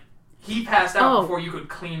 faces, like, he passed out before you could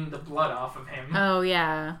clean the blood off of him. Oh,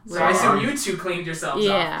 yeah. So I assume you two cleaned yourselves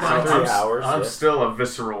Yeah. off. So 3 hours. I'm yeah. still a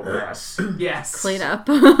visceral mess. Yes. Clean up.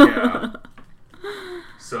 Yeah.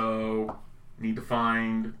 So, need to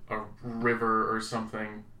find a river or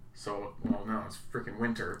something. So, well, no, it's freaking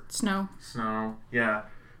winter. Snow. Yeah.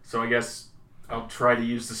 So I guess I'll try to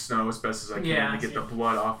use the snow as best as I can to get the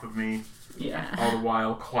blood off of me. Yeah. All the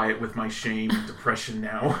while quiet with my shame and depression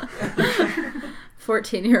now.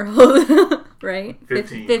 14-year-old, right?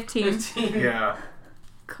 15. 15. Yeah.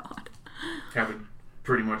 God. Having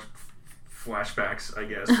pretty much flashbacks, I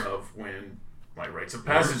guess, of when my rites of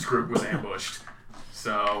passage group was ambushed.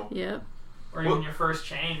 So. Yep. Or even your first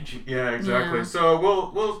change. Yeah, exactly. Yeah. So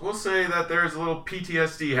we'll say that there's a little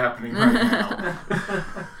PTSD happening right now.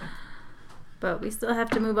 But we still have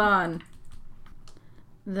to move on.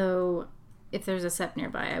 Though, if there's a Sept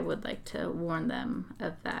nearby, I would like to warn them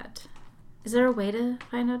of that. Is there a way to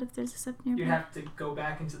find out if there's a Sept nearby? You have to go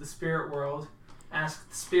back into the spirit world, ask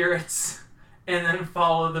the spirits, and then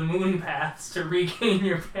follow the moon paths to regain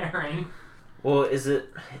your bearing. Well, is it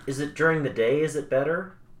during the day? Is it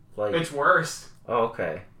better? Like, It's worse. Oh,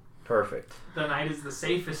 okay. Perfect. The night is the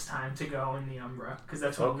safest time to go in the Umbra, because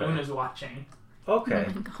that's when Luna's watching. Okay.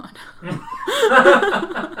 Oh my god.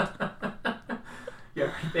 Yeah,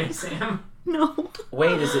 right there, Sam. No.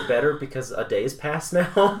 Wait, is it better because a day's passed now?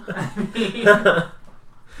 I mean,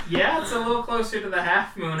 yeah, it's a little closer to the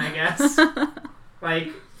half moon, I guess.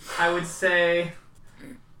 Like, I would say,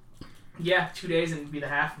 2 days and it'd be the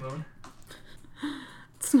half moon.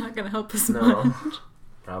 It's not going to help us No. much.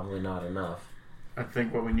 Probably not enough. I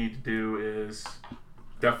think what we need to do is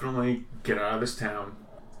definitely get out of this town.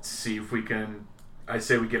 See if we can. I'd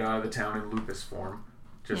say we get out of the town in lupus form.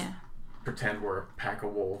 Just pretend we're a pack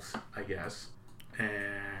of wolves, I guess,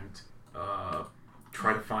 and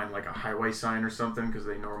try to find like a highway sign or something, because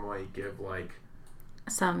they normally give like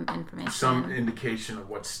some information, some indication of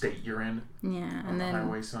what state you're in. Yeah, and then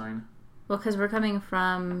highway sign. Well, because we're coming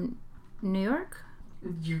from New York.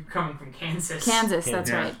 You coming from Kansas? That's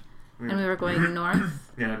right. And we were going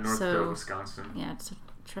north. Yeah, North Dakota, Wisconsin. Yeah, it's a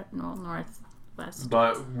trip northwest.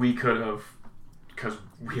 But we could have, because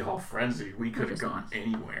we all frenzied, we could have gone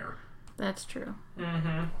anywhere. That's true.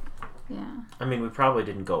 Mm-hmm. Yeah. I mean, we probably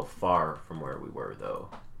didn't go far from where we were, though,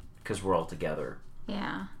 because we're all together.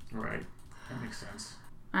 Yeah. Right. That makes sense.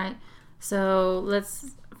 All right. So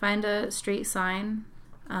let's find a street sign,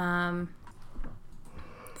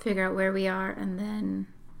 figure out where we are, and then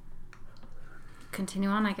continue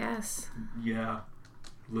on, I guess. Yeah.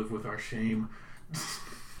 Live with our shame.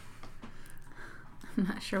 I'm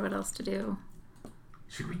not sure what else to do.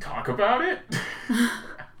 Should we talk about it?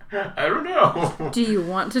 I don't know. Do you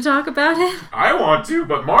want to talk about it? I want to,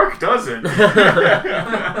 but Mark doesn't.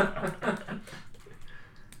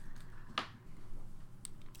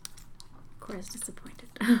 Cora's disappointed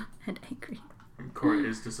and angry. Cora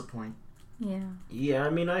is disappointed. Yeah. Yeah, I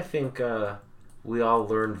mean, I think we all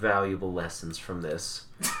learned valuable lessons from this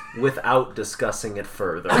without discussing it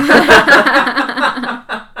further.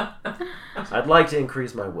 I'd like to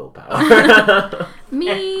increase my willpower.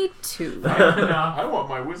 Me too. I want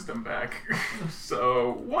my wisdom back.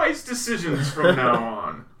 So, wise decisions from now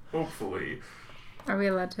on. Hopefully. Are we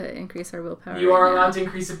allowed to increase our willpower? You are allowed to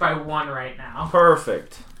increase it by 1 right now.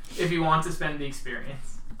 Perfect. If you want to spend the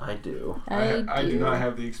experience. I do. I do not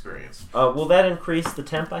have the experience. Will that increase the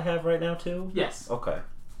temp I have right now, too? Yes. Okay.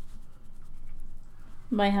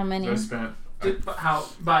 By how many? So I spent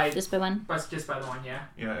Just by one? Just by the one, yeah.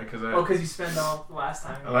 Yeah, because because you spent all last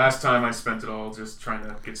time. Last time I spent it all just trying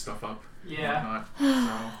to get stuff up. Yeah.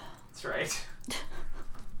 So. That's right.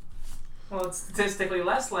 Well, it's statistically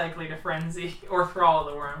less likely to frenzy or thrall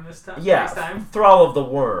the worm this time. Yeah, next time. thrall of the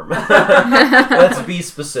worm. Let's be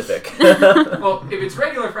specific. Well, if it's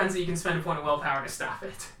regular frenzy, you can spend a point of willpower to stop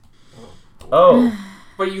it. Oh.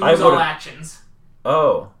 But you lose all actions.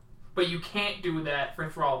 Oh. But you can't do that for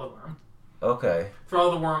thrall the worm. Okay.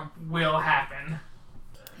 Thrall the worm will happen.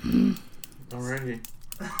 Alrighty.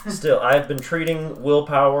 Still, I've been treating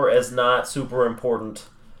willpower as not super important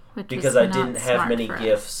because I didn't have many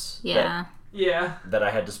gifts. Yeah. That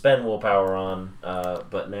I had to spend willpower on,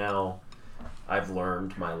 but now I've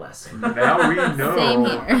learned my lesson. Now we know. Same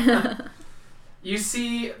here. You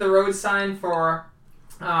see the road sign for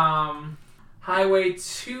Highway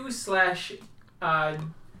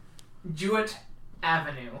 2/Jewett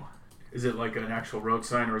Avenue. Is it like an actual road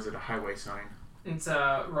sign or is it a highway sign? It's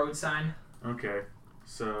a road sign. Okay.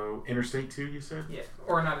 So, Interstate 2, you said? Yeah,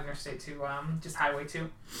 or not Interstate 2, just Highway 2.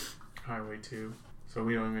 Highway 2. So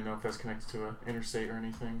we don't even know if that's connected to an interstate or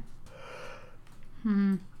anything.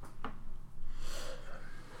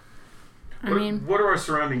 What do our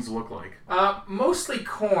surroundings look like? Mostly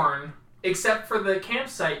corn, except for the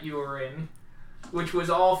campsite you were in, which was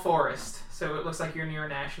all forest. So it looks like you're near a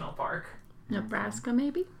national park. Nebraska,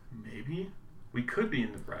 maybe? Maybe. We could be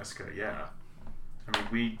in Nebraska, yeah. I mean,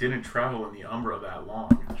 we didn't travel in the Umbra that long.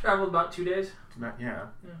 Traveled about 2 days. Yeah.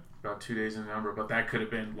 About 2 days in the Umbra, but that could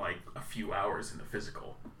have been like a few hours in the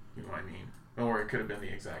physical. You know what I mean? Or it could have been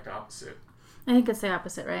the exact opposite. I think it's the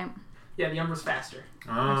opposite, right? Yeah, the Umbra's faster.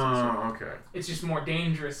 Oh, okay. It's just more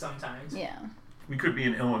dangerous sometimes. Yeah. We could be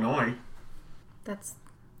in Illinois. That's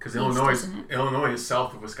because Illinois is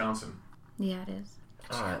south of Wisconsin. Yeah, it is.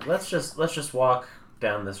 All right, let's just walk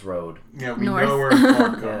down this road. Yeah, we north. know we're in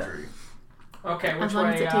corn country. Okay, which as long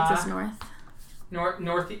way? As it takes us north.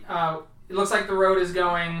 North. It looks like the road is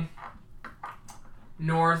going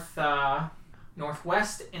north,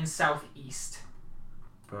 northwest and southeast.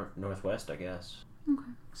 Northwest, I guess.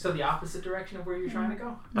 Okay. So the opposite direction of where you're trying to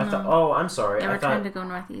go? I thought. Oh, I'm sorry. Yeah, we're trying to go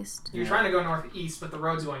northeast. You're trying to go northeast, but the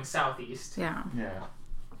road's going southeast. Yeah. Yeah.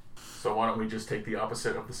 So why don't we just take the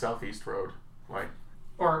opposite of the southeast road, like?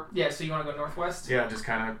 Or so you want to go northwest? Yeah, just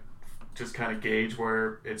kind of gauge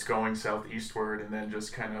where it's going southeastward, and then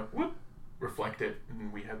just kind of reflect it,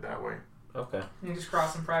 and we head that way. Okay. And just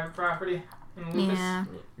cross some private property in Lucas?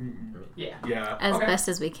 Yeah. As best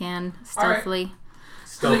as we can, stealthily. Right.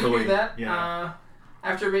 So you do that. Yeah.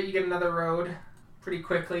 After a bit, you get another road pretty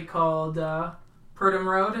quickly called Purdom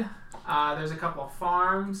Road. There's a couple of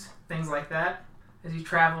farms, things like that. As you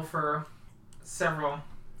travel for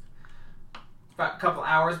about a couple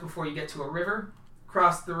hours before you get to a river.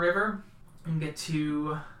 Cross the river and get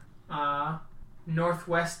to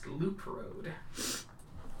Northwest Loop Road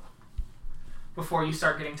before you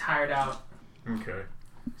start getting tired out. Okay.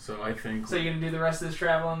 So I think... So you're going to do the rest of this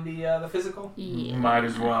travel on the physical? Yeah. Might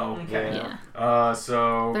as well. Okay. Yeah.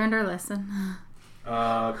 So... Learned our lesson.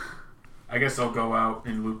 I guess I'll go out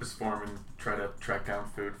in Lupus form and try to track down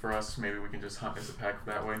food for us. Maybe we can just hunt as a pack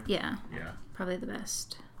that way. Yeah. Yeah. Probably the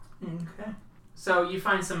best. Okay. So you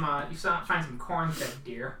find some corn-fed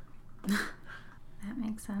deer. That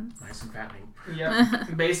makes sense. Nice and fattening. Yeah.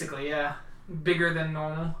 Basically, yeah. Bigger than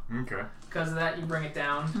normal. Okay. Because of that, you bring it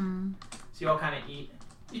down. So you all kind of eat.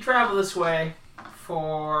 You travel this way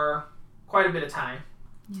for quite a bit of time.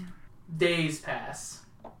 Yeah. Days pass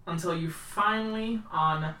until you finally,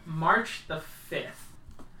 on March the 5th,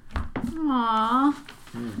 Aww.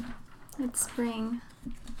 It's spring.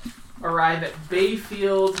 arrive at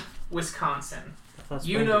Bayfield, Wisconsin. I thought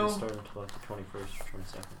You spring know- didn't start until like the 21st or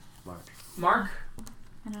 22nd March. Mark,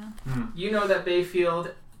 I don't know. you know that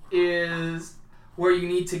Bayfield is where you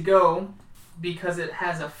need to go because it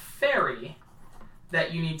has a ferry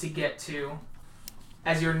that you need to get to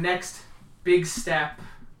as your next big step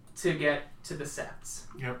to get to the Septs.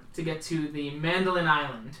 Yep. To get to the Mandolin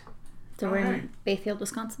Island. So we're in Bayfield,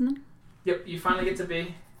 Wisconsin then? Yep, you finally get to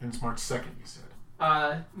Bay. And it's March 2nd, you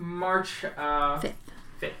said. March 5th. Okay,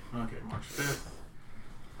 March 5th.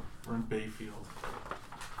 We're in Bayfield.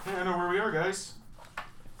 Yeah, I know where we are, guys.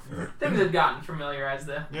 Things had gotten familiar as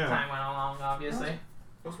the Yeah. time went along, obviously.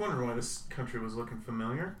 I was wondering why this country was looking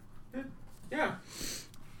familiar. Yeah.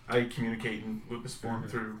 I communicate in Lupus form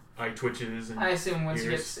through eye twitches and... I assume once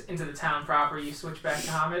ears. you get into the town proper, you switch back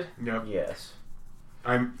to Hamid. Yep. Yes.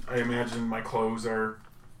 I imagine my clothes are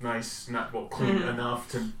nice, clean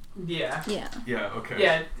enough to... Yeah. Yeah. Yeah,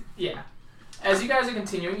 okay. Yeah. As you guys are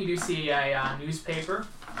continuing, you do see a newspaper.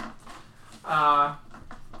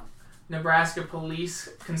 Nebraska police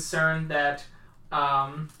concerned that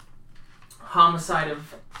homicide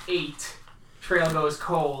of 8, trail goes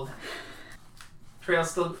cold.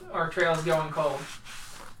 Trail's going cold.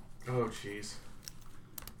 Oh, jeez.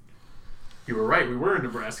 You were right. We were in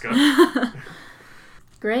Nebraska.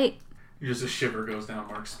 Great. Just a shiver goes down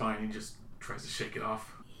Mark's spine. He just tries to shake it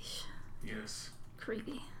off. Yeesh. Yes.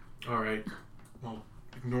 Creepy. All right. Well,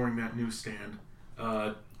 ignoring that newsstand,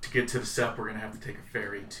 to get to the Sept, we're gonna have to take a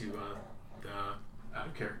ferry to the out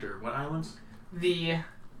of character. What islands? The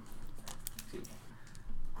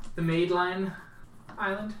Madeline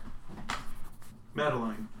Island.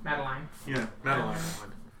 Madeline. Yeah, Madeline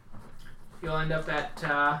Island. You'll end up at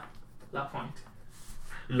La Pointe.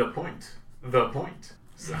 La Pointe. The Point.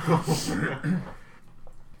 So, what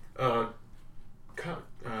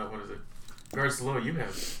is it? Guards Low, you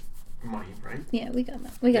have money, right? Yeah, we got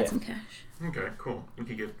that. We got some cash. Okay, cool. We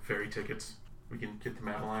could get ferry tickets. We can get to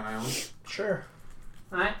Madeline Island. Sure.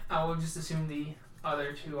 Alright, I will just assume the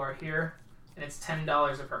other 2 are here, and it's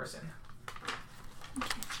 $10 a person.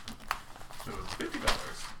 So it's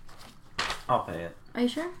 $50. I'll pay it. Are you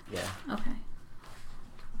sure? Yeah. Okay.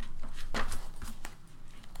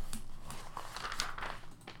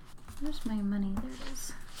 Where's my money? There it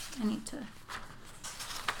is. I need to...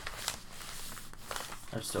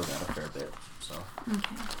 I've still got a fair bit, so.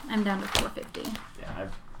 Okay. I'm down to $450. Yeah,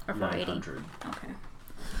 I've Or $480. 900. Okay.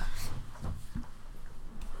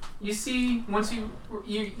 You see, once you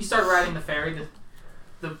start riding the ferry,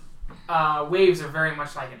 the waves are very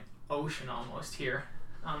much like an ocean almost here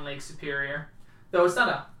on Lake Superior. Though it's not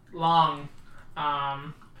a long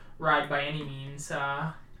ride by any means.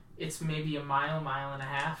 It's maybe a mile and a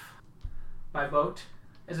half by boat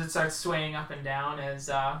as it starts swaying up and down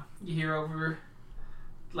as you hear over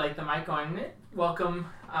like the mic going, welcome,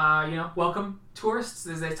 welcome tourists,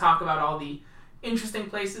 as they talk about all the interesting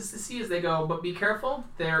places to see as they go, but be careful.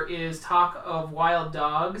 There is talk of wild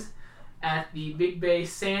dogs at the Big Bay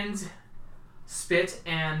Sands, Spit,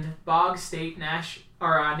 and Bog State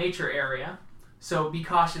nature area. So be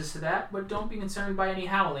cautious to that, but don't be concerned by any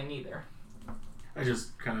howling either. I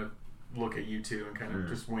just kind of look at you two and kind of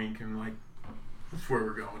just wink and like, that's where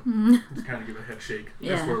we're going. Just kind of give a head shake.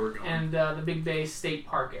 Yeah. That's where we're going. And the Big Bay State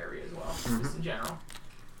Park area as well, just in general.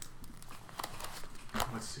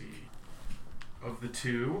 Let's see. Of the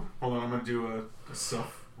 2, hold on, I'm going to do a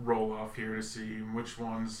self roll off here to see which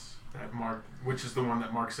is the one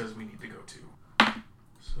that Mark says we need to go to.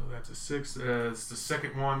 So that's a 6. It's the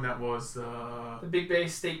second one. That was the Big Bay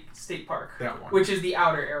State Park. That one. Which is the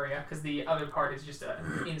outer area, because the other part is just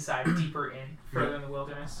inside, deeper in, further in the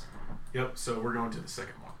wilderness. Yep, so we're going to the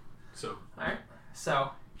second one. So. Alright,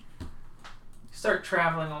 so you start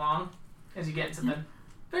traveling along as you get into the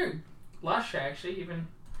very lush, actually, even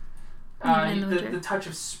the touch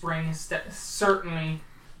of spring has certainly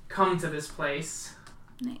come to this place.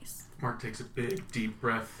 Nice. Mark takes a big, deep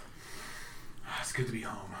breath. It's good to be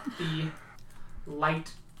home. The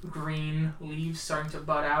light green leaves starting to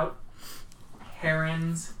bud out.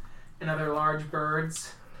 Herons and other large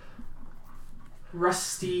birds.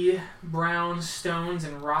 Rusty brown stones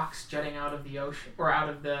and rocks jutting out of the ocean, or out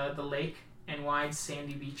of the lake, and wide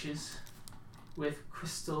sandy beaches with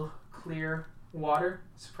crystal clear water,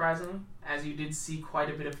 surprisingly, as you did see quite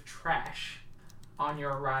a bit of trash on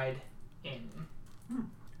your ride in.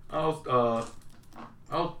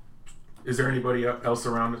 Is there anybody else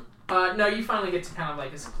around? No, you finally get to kind of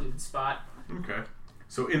like a secluded spot. Okay.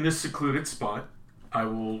 So in this secluded spot, I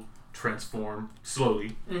will transform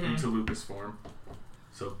slowly into lupus form.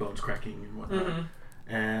 So bones cracking and whatnot.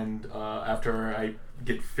 And after I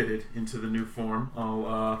get fitted into the new form,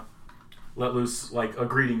 I'll let loose like a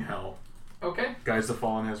greeting howl. Okay. Guys, the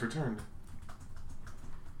Fallen has returned.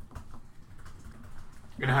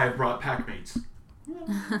 And I have brought packmates.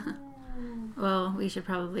 Well, we should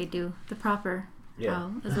probably do the proper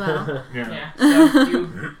howl as well. Yeah.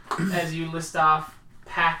 So as you list off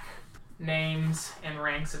pack names and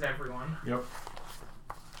ranks of everyone. Yep.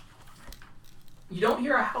 You don't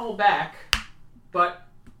hear a howl back, but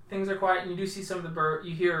things are quiet, and you do see some of the bird.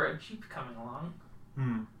 You hear a jeep coming along.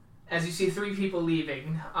 As you see 3 people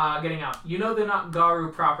leaving, getting out. You know they're not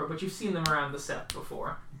Garu proper, but you've seen them around the Sept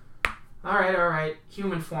before. All right.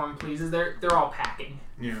 Human form, please. They're all packing.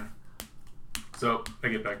 Yeah. So I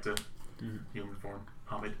get back to human form.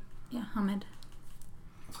 Hamid. Yeah, Hamid.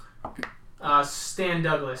 Stan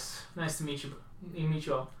Douglas. Nice to meet you. Meet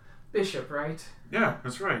you all. Bishop, right? Yeah,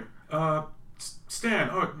 that's right. Stan.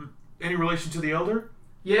 Oh, any relation to the elder?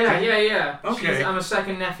 Yeah. Okay. I'm a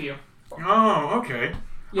second nephew. Oh, okay.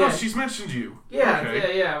 Yeah. Oh, she's mentioned you. Yeah,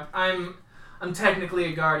 okay. yeah. I'm technically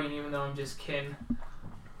a guardian, even though I'm just kin.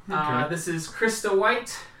 Okay. This is Krista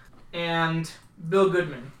White and Bill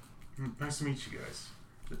Goodman. Nice to meet you guys.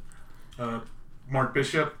 Mark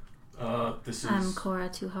Bishop. This is... I'm Cora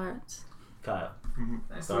Two Hearts. Kyle.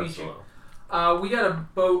 Nice to meet you. We got a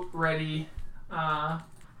boat ready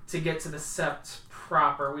to get to the Sept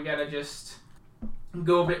proper. We gotta just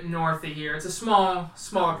go a bit north of here. It's a smaller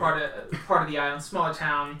part of the island, smaller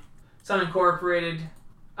town. It's unincorporated.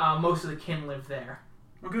 Most of the kin live there.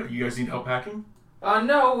 Okay. You guys need help packing?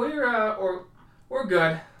 No, we're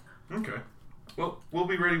good. Okay. Well, we'll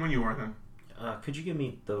be ready when you are then. Could you give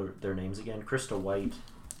me their names again? Krista White.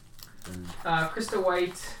 And... Krista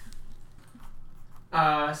White.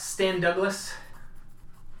 Stan Douglas.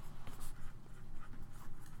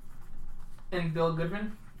 And Bill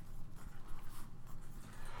Goodman.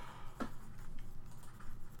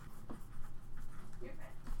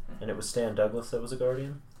 And it was Stan Douglas that was a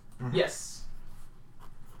guardian? Mm-hmm. Yes.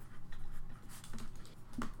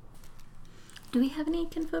 Do we have any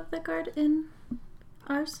kinfolk that guard in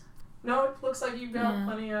ours? No, it looks like you've got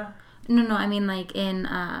plenty of... No, I mean like in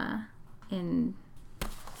our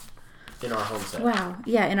homestead. Wow.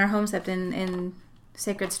 Yeah, in our homestead in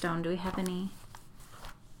Sacred Stone, do we have any?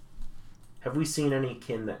 Have we seen any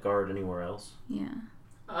kin that guard anywhere else? Yeah.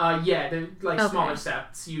 Yeah, they're like smaller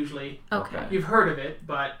septs usually. Okay. You've heard of it,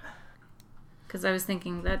 but... Because I was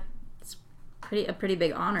thinking that's a pretty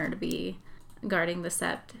big honor to be guarding the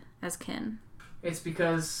Sept as kin. It's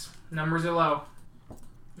because numbers are low.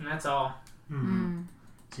 And that's all. Mm-hmm.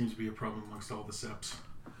 Seems to be a problem amongst all the Septs.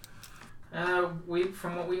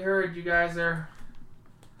 From what we heard, you guys are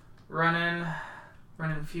running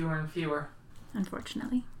fewer and fewer.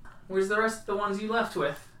 Unfortunately. Where's the rest of the ones you left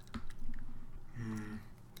with?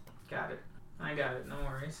 Got it. I got it. No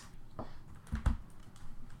worries.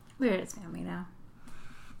 We're his family now.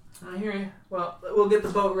 I hear you. Well, we'll get the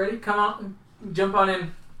boat ready. Come on. Jump on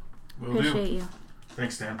in. Will Appreciate you.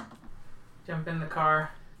 Thanks, Dan. Jump in the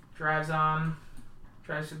car. Drives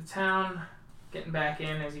through the town. Getting back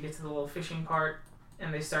in as you get to the little fishing part.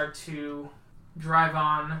 And they start to drive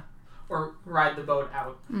on or ride the boat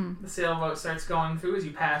out. The sailboat starts going through as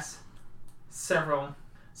you pass several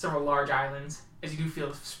large islands. As you do feel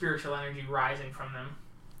the spiritual energy rising from them.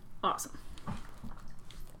 Awesome.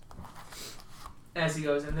 As he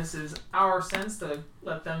goes, and this is our sense to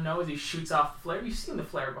let them know as he shoots off the flare. You've seen the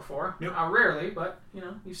flare before. Yep. Rarely, but,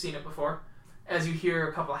 you've seen it before. As you hear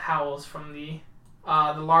a couple of howls from the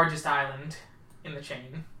largest island in the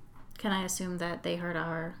chain. Can I assume that they heard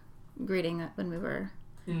our greeting when we were...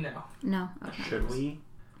 No. No? Okay. Should we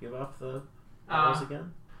give off the arrows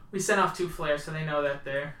again? We sent off 2 flares, so they know that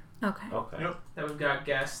Okay. Yep. that we've got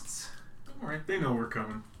guests. Don't worry, they know we're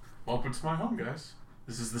coming. Welcome to my home, guys.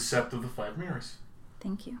 This is the Sept of the Five Mirrors.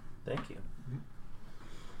 Thank you. Thank you.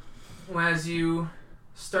 Well, as you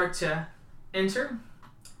start to enter,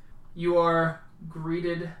 you are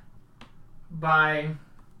greeted by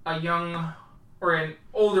a young or an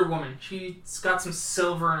older woman. She's got some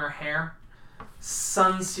silver in her hair,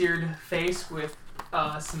 sun-seared face with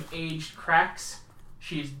some aged cracks.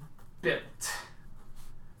 She's built.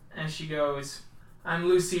 And she goes, "I'm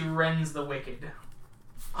Lucy Wrens the Wicked.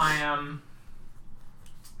 I am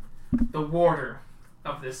the warder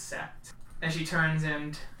of this sect." And she turns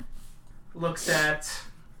and looks at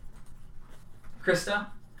Krista,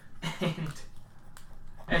 and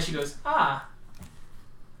as she goes, "Ah,"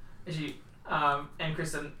 and and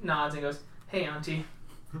Krista nods and goes, "Hey, Auntie,"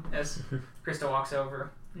 as Krista walks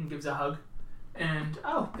over and gives a hug, and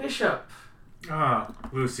 "Oh, Bishop." Ah,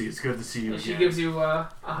 Lucy, it's good to see you And again. she gives you a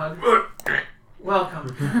hug.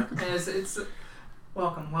 Welcome. As it's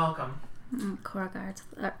welcome. Cora guards.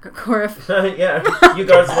 Cora. Yeah, you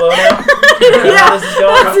guards low now? Yeah, This is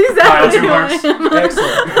going? that's exactly who I am.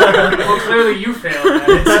 Excellent. Well, clearly you failed at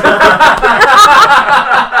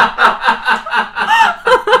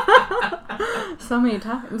it. So many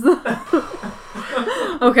times.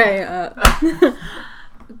 Okay,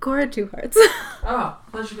 Cora Two Hearts. Oh,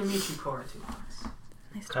 pleasure to meet you, Cora Two Hearts.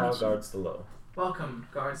 Nice to Kyle meet you. guards the low. Welcome,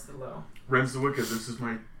 guards the low. Wrens the Wicked, this is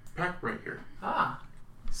my pack right here. Ah,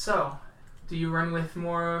 so, do you run with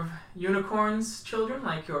more of Unicorn's children,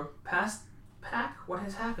 like your past pack? What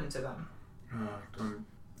has happened to them?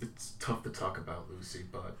 It's tough to talk about, Lucy,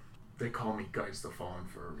 but they call me Guys the Fallen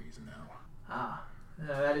for a reason now. Ah,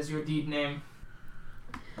 that is your deed name.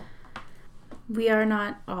 We are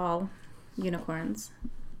not all unicorns,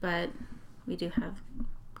 but we do have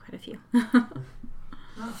quite a few.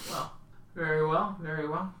 Oh, well, very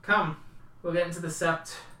well. Come, we'll get into the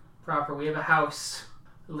Sept proper. We have a house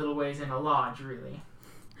a little ways in, a lodge, really.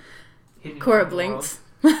 Hidden Cora from the world. blinks.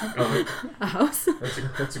 Oh, A house?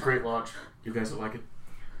 that's a great lodge. You guys will like it.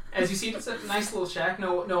 As you see, it's a nice little shack.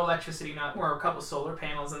 No electricity, or a couple solar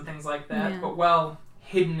panels and things like that, Yeah. but well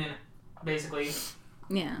hidden in, basically.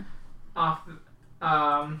 Yeah. Off,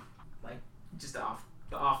 just off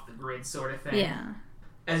the grid sort of thing. Yeah.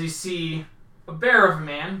 As you see, a bear of a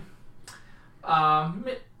man,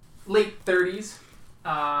 late 30s,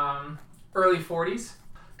 early 40s,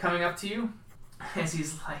 coming up to you, as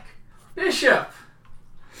he's like, Bishop,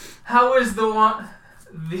 how is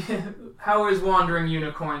how is Wandering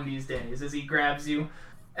Unicorn these days? As he grabs you,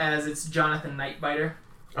 as it's Jonathan Nightbiter.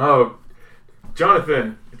 Oh,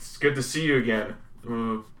 Jonathan, it's good to see you again.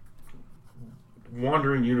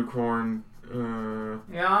 Wandering Unicorn,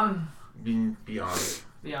 Beyond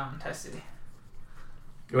Tessie.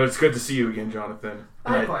 Well, it's good to see you again, Jonathan.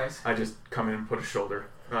 Likewise. I just come in and put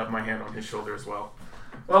my hand on his shoulder as well.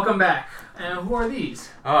 Welcome back. And who are these?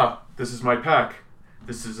 This is my pack.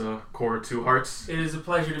 This is Cora Two Hearts. It is a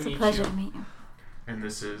pleasure to meet you. It's a pleasure to meet you. And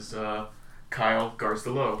this is Kyle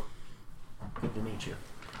Garstelo. Good to meet you.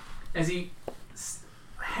 As he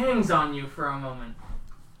hangs on you for a moment,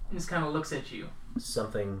 and just kind of looks at you.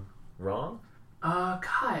 Something wrong?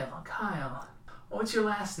 Kyle. What's your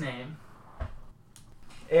last name?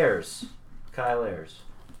 Ayers. Kyle Ayers.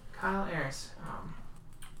 Kyle Ayers.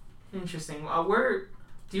 Interesting. Where?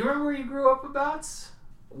 Do you remember where you grew up abouts?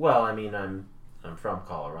 Well, I mean, I'm from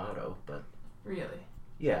Colorado, but Really?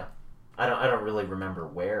 yeah, I don't really remember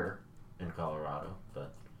where in Colorado,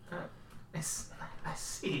 but I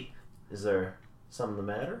see. is there something the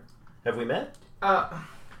matter? Have we met?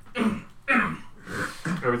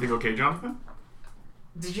 Everything okay, Jonathan?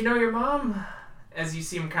 Did you know your mom? As you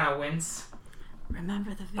see him kind of wince.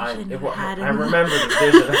 Remember the vision you had in I remember the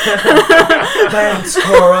vision. Thanks,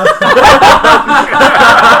 Cora.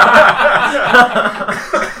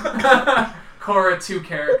 Cora, 2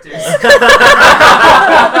 characters.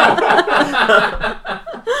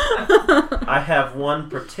 I have one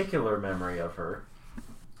particular memory of her.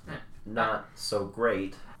 Not so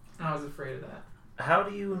great. I was afraid of that. How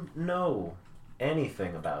do you know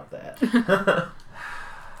anything about that?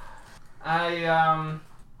 I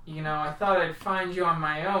thought I'd find you on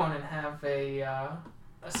my own and have a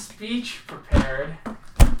speech prepared.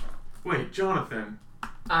 Wait, Jonathan.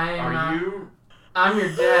 I'm you? I'm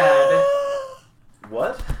your dad.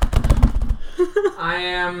 What? I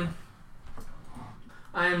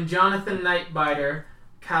am Jonathan Nightbiter,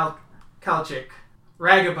 Kalchik,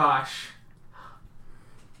 Ragabosh,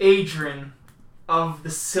 Adrian of the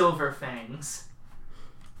Silver Fangs.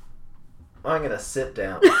 I'm gonna sit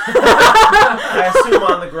down. I assume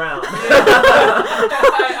on the ground.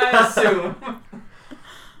 I assume.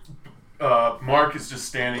 Mark is just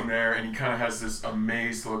standing there, and he kind of has this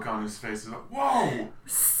amazed look on his face. He's like, "Whoa!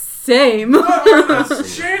 Same. What are the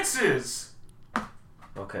chances?"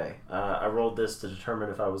 Okay, I rolled this to determine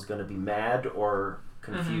if I was going to be mad or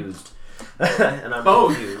confused. And I'm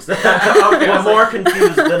Both. confused. Okay, well, more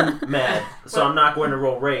confused than mad, so I'm not going to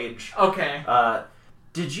roll rage. Okay.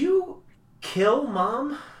 Did you kill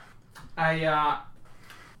Mom?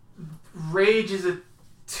 Rage is a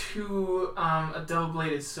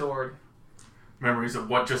double-bladed sword. Memories of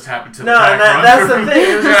what just happened to the No, pack that's the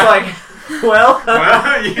thing. It was just like, well,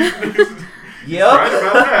 yep, right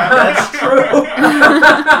about that. That's true.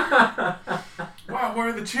 Wow, what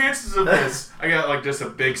are the chances of this? I got like just a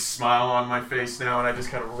big smile on my face now, and I just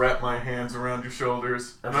kind of wrap my hands around your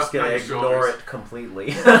shoulders. I'm just going to ignore it completely.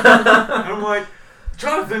 And I'm like,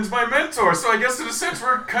 Jonathan's my mentor, so I guess in a sense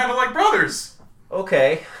we're kind of like brothers.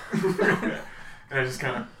 Okay. And I just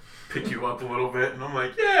kind of pick you up a little bit, and I'm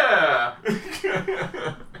like, yeah.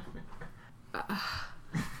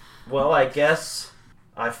 Well, I guess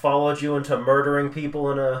I followed you into murdering people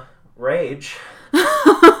in a rage.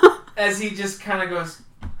 As he just kind of goes,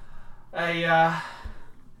 I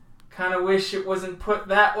kind of wish it wasn't put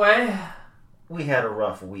that way. We had a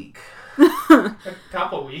rough week. A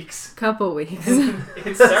couple weeks. Couple weeks.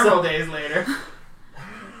 It's several days later.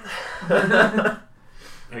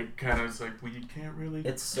 Like, kind of, it's like, well, you can't really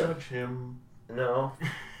judge him. No,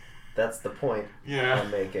 that's the point Yeah. I'm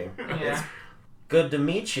making. Yeah. It's good to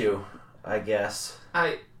meet you, I guess.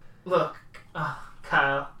 Look,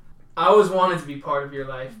 Kyle, I always wanted to be part of your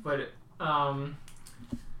life, but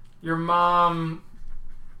your mom,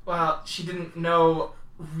 well, she didn't know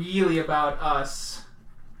really about us,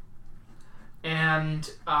 and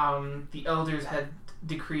the elders had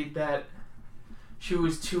decreed that she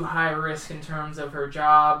was too high risk in terms of her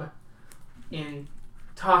job in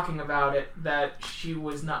talking about it, that she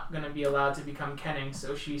was not going to be allowed to become Kenning,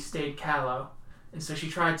 so she stayed Callow. And so she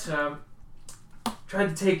tried to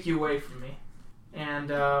take you away from me.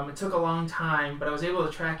 And it took a long time, but I was able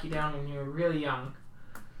to track you down when you were really young.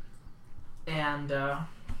 and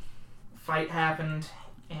fight happened,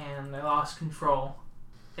 and I lost control.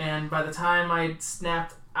 And by the time I'd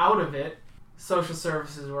snapped out of it, social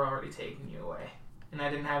services were already taking you away. And I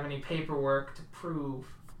didn't have any paperwork to prove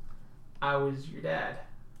I was your dad.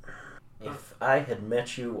 If I had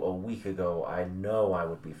met you a week ago, I know I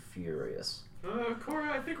would be furious.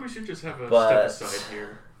 Cora, I think we should just have a But step aside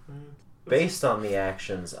here. based on the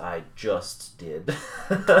actions I just did...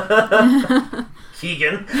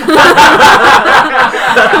 Keegan!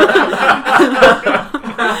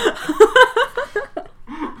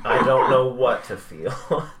 I don't know what to feel.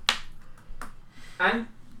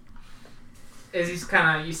 As he's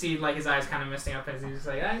kind of, you see like his eyes kind of misting up as he's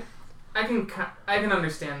like, I can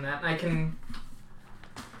understand that. I can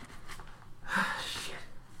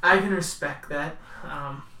respect that.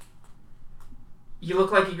 You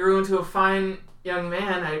look like you grew into a fine young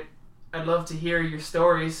man. I'd love to hear your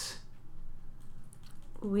stories.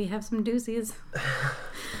 We have some doozies.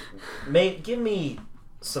 Mate, give me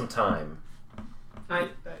some time. I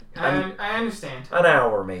understand. An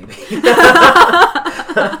hour, maybe.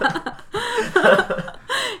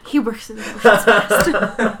 He works in the oceans fast.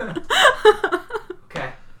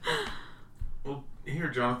 Okay. Well, here,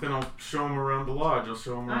 Jonathan, I'll show him around the lodge. I'll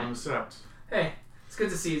show him around the Sept. Hey, it's good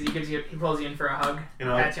to see you. He pulls you in for a hug.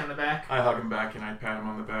 Pats you on the back. I hug him back and I pat him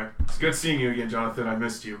on the back. It's good seeing you again, Jonathan. I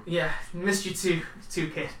missed you. Yeah, missed you too,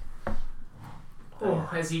 kid. Oh,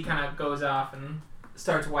 as he kind of goes off and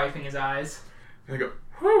starts wiping his eyes. And I go,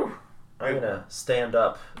 whew. I'm gonna stand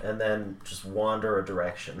up and then just wander a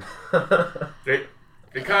direction.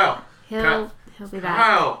 Hey, Kyle. He'll be back.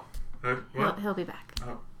 Kyle. What? He'll be back.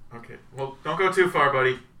 Oh, okay. Well, don't go too far,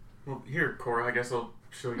 buddy. Well, here, Cora. I guess I'll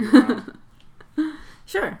show you around.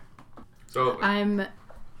 Sure. So I'm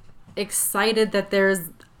excited that there's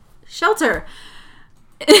shelter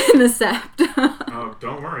in the Sept. oh,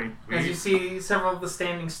 don't worry. As you see several of the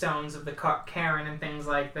standing stones of the cairn and things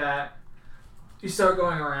like that, you start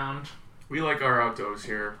going around. We like our outdoors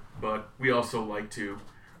here, but we also like to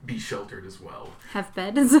be sheltered as well. Have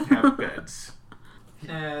beds. Have beds.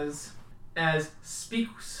 As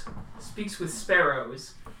speaks with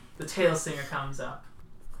sparrows, the tail singer comes up.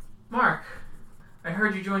 Mark, I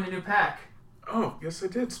heard you joined a new pack. Oh, yes, I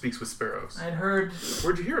did. Speaks with sparrows. I'd heard.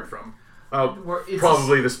 Where'd you hear it from?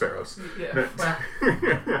 Probably the sparrows. Yeah.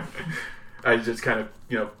 I just kind of,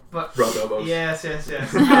 rub elbows. Yes.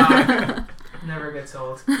 Never gets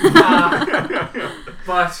old.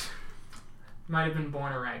 But might have been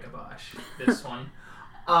born a ragabosh, this one.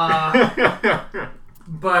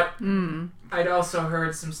 But I'd also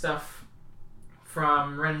heard some stuff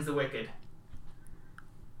from Ren's the Wicked.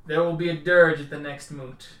 There will be a dirge at the next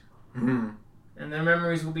moot. Mm-hmm. And their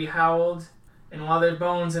memories will be howled, and while their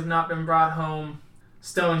bones have not been brought home,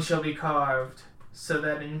 stones shall be carved, so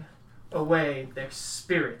that in a way their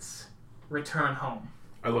spirits return home.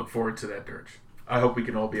 I look forward to that dirge. I hope we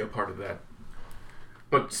can all be a part of that.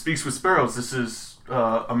 But Speaks with Sparrows, this is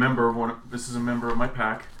a member of my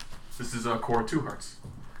pack. This is Cora Two Hearts.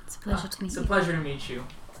 It's a pleasure to meet It's you. a pleasure to meet you.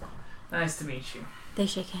 Nice to meet you. They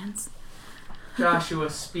shake hands. Joshua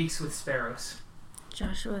Speaks with Sparrows.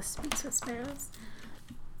 Joshua Speaks with Sparrows.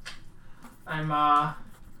 I'm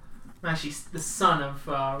actually the son of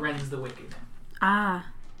Ren's the Wicked. Ah.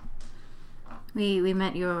 We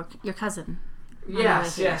met your cousin.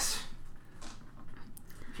 Yes.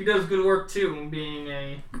 She does good work too, being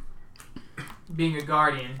a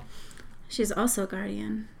guardian. She's also a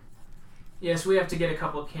guardian. Yes, we have to get a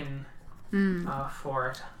couple kin for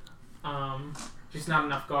it. Just not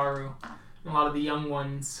enough Garu. A lot of the young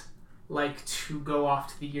ones like to go off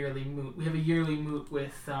to the yearly moot. We have a yearly moot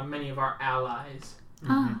with many of our allies.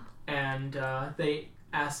 Mm-hmm. And they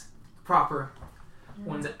ask proper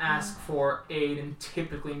ones that ask for aid, and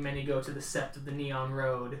typically many go to the Sept of the Neon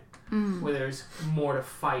Road, where there's more to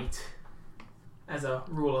fight, as a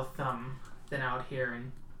rule of thumb, than out here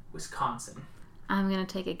in Wisconsin. I'm going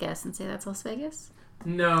to take a guess and say that's Las Vegas?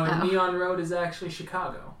 No, the Neon Road is actually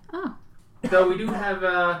Chicago. Oh. Though we do have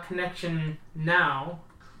a connection now.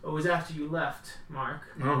 It was after you left, Mark.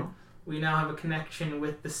 Oh. We now have a connection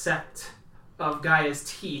with the Sept of Gaia's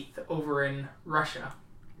Teeth over in Russia.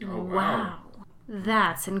 Oh, wow.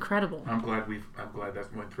 That's incredible. I'm glad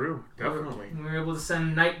that went through. Definitely. We were able to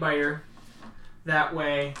send Nightbiter that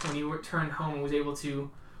way when he returned home and was able to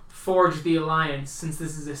forge the alliance, since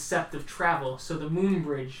this is a Sept of travel. So the moon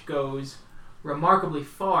bridge goes remarkably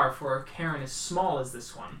far for a cairn as small as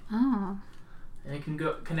this one. Oh. And it can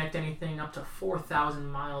connect anything up to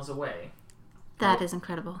 4,000 miles away. That is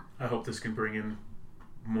incredible. I hope this can bring in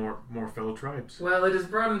more fellow tribes. Well, it has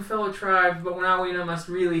brought in fellow tribes, but now we must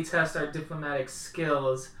really test our diplomatic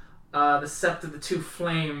skills the Sept of the Two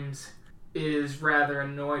Flames is rather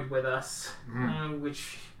annoyed with us,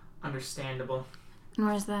 which understandable.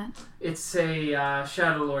 Where's that? It's a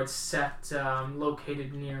Shadow Lord Sept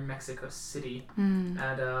located near Mexico City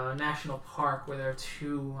at a national park where there are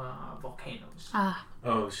 2 volcanoes. Ah.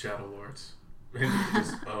 Oh, Shadow Lords.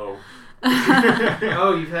 Oh,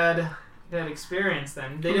 you've had experience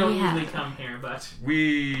then. They don't usually come here, but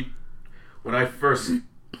when I first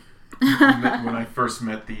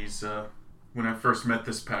met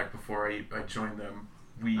this pack before I joined them,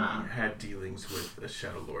 we had dealings with the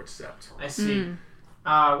Shadow Lord Sept. I see.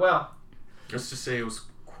 Well, let's just say it was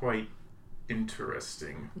quite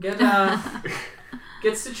interesting. Get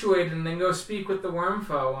situated and then go speak with the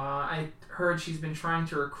Wormfoe. I heard she's been trying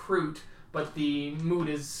to recruit, but the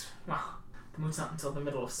mood's not until the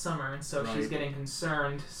middle of summer, and so she's getting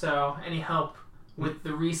concerned. So any help with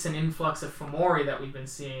the recent influx of Fomori that we've been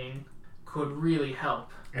seeing could really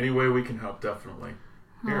help. Any way we can help, definitely.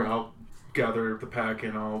 Here, I'll gather the pack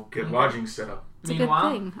and I'll get lodging set up. It's a good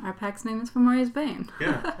thing. Our pack's name is Fomori's Bane.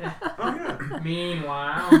 Yeah. Oh, yeah.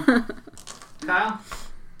 Meanwhile, Kyle,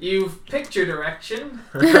 you've picked your direction.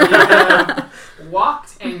 You have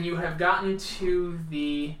walked and you have gotten to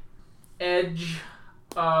the edge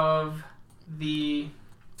of the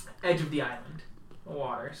island, the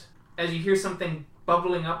waters. As you hear something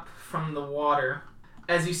bubbling up from the water,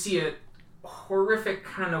 as you see a horrific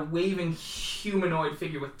kind of waving humanoid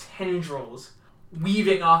figure with tendrils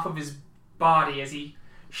weaving off of his body as he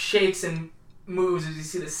shakes and moves, as you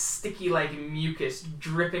see the sticky like mucus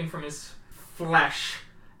dripping from his flesh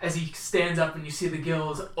as he stands up, and you see the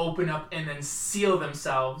gills open up and then seal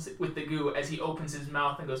themselves with the goo as he opens his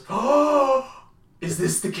mouth and goes, "Oh, is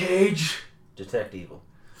this the cage?" Detect evil.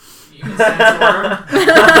 You can sense worm.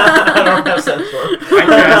 I don't have sense worm.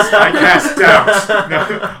 I cast doubt.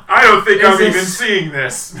 No, I don't think I'm even seeing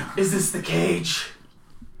this. Is this the cage?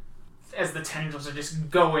 As the tendrils are just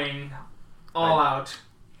going all out.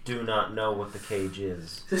 Do not know what the cage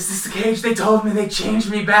is. Is this the cage? They told me they changed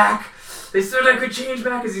me back. They said I could change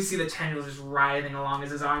back. As you see the tendrils just writhing along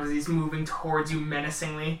his arms as he's moving towards you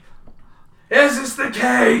menacingly. Is this the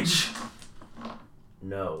cage?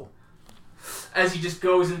 No. As he just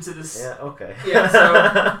goes into this... Yeah, okay. Yeah,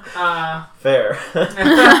 so... Fair.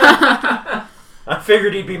 I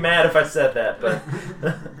figured he'd be mad if I said that, but...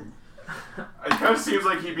 It kind of seems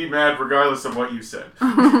like he'd be mad regardless of what you said.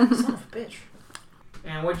 Son of a bitch.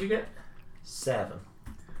 And what'd you get? 7.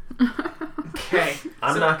 Okay.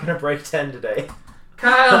 I'm not gonna break 10 today.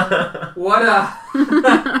 Kyle,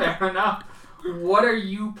 fair enough. What are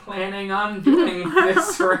you planning on doing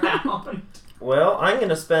this round? Well, I'm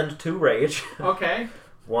gonna spend 2 rage. Okay.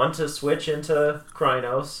 1 to switch into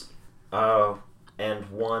Krynos, and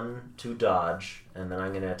 1 to dodge, and then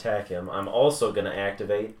I'm gonna attack him. I'm also gonna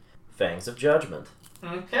activate Fangs of Judgment.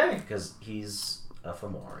 Okay. Because he's a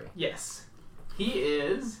Fomori. Yes. He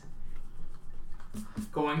is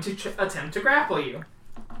going to attempt to grapple you.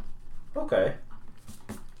 Okay.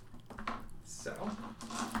 So.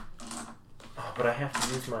 Oh, but I have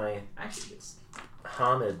to use my... Actually, it's...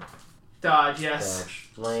 Hamid. Dodge, yes. Dodge.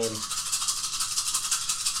 Lame.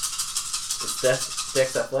 It's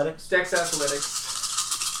Dex Athletics? Dex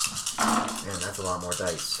Athletics. Man, that's a lot more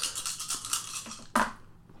dice.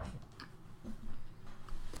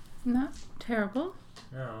 Not terrible.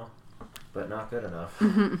 No. But not good enough.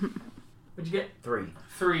 What'd you get? 3.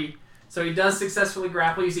 3. So he does successfully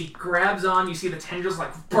grapple you. So he grabs on. You see the tendrils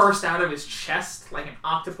like burst out of his chest like an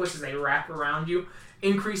octopus as they wrap around you,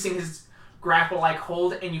 increasing his grapple-like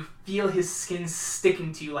hold, and you feel his skin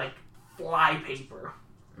sticking to you like fly paper.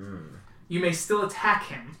 You may still attack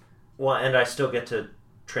him. Well, and I still get to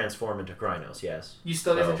transform into Krynos, yes. You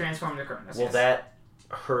still get to transform into Krynos, Will that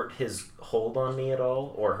hurt his hold on me at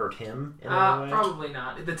all? Or hurt him in any way? Probably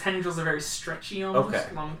not. The tendrils are very stretchy almost. Okay.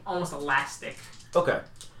 Almost elastic. Okay.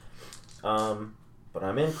 But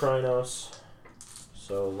I'm in Krynos,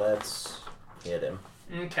 so let's hit him.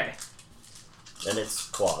 Okay. And it's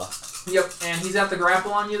Claw. Yep, and he's at the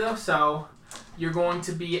grapple on you though, so you're going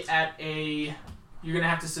to be at a... You're going to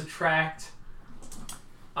have to subtract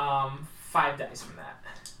 5 dice from that.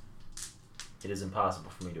 It is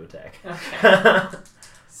impossible for me to attack. Okay.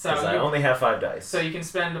 So I only have 5 dice. So you can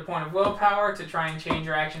spend a point of willpower to try and change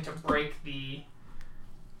your action to break the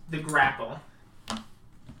grapple.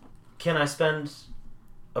 Can I spend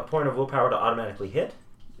a point of willpower to automatically hit?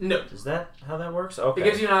 No. Is that how that works? Okay. It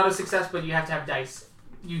gives you an auto success, but you have to have dice.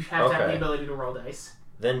 You have to have the ability to roll dice.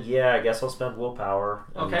 Then yeah, I guess I'll spend willpower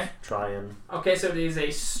and Okay. try and... Okay, so it is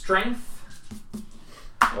a strength,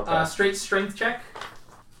 straight strength check.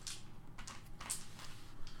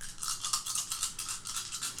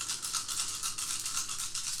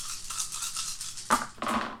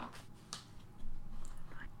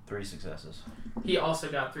 3 successes. He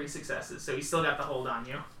also got 3 successes, so he still got the hold on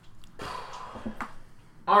you.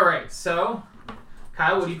 Alright, so,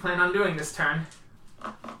 Kyle, what do you plan on doing this turn?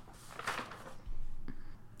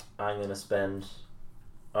 I'm going to spend...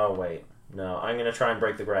 Oh, wait. No, I'm going to try and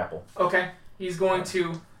break the grapple. Okay. He's going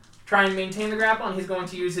to try and maintain the grapple, and he's going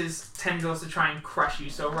to use his tendrils to try and crush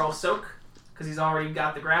you. So roll soak, because he's already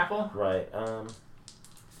got the grapple. Right.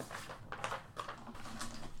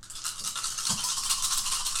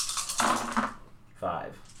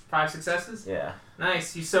 5. 5 successes? Yeah.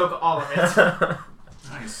 Nice. You soak all of it.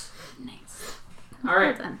 Nice. Nice. All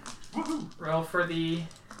right. Well done. Woohoo. Roll for the...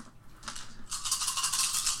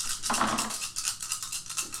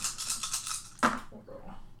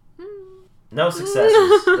 No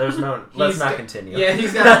successes. There's no... Let's not got- continue. Yeah,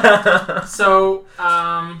 he's got... So,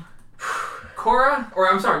 Cora,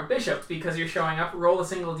 or I'm sorry, Bishop, because you're showing up, roll a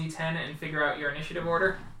single d10 and figure out your initiative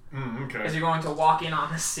order. Okay. As you're going to walk in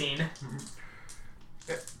on the scene.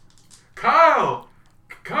 Kyle!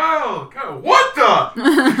 What the?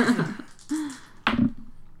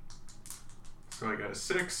 So I got a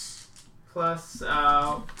 6. Plus,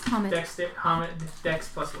 Hamid. Dex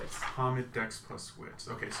plus wits. Hamid, Dex plus wits.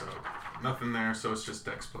 Okay, so nothing there, so it's just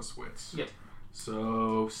Dex plus wits. Yep.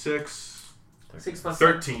 So 6. 6 plus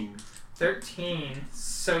 13. 13.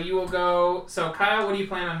 So you will go... So, Kyle, what do you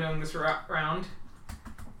plan on doing this round?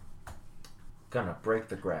 Gonna break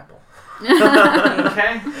the grapple.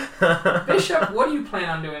 Okay. Bishop, what do you plan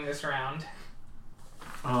on doing this round?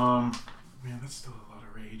 Man, that's still a lot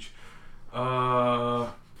of rage.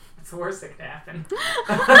 It's the worst that could happen.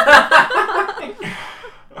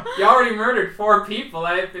 You already murdered 4 people.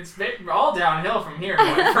 It's all downhill from here,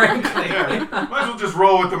 quite frankly. Yeah, might as well just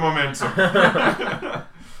roll with the momentum.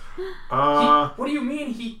 What do you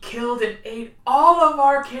mean he killed and ate all of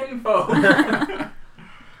our kinfolk?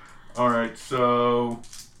 Alright, so...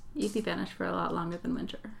 You'd be banished for a lot longer than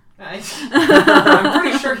Winter. I'm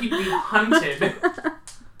pretty sure he'd be hunted.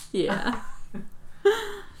 Yeah.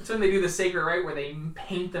 That's when they do the sacred rite where they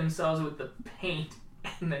paint themselves with the paint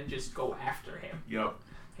and then just go after him. Yep.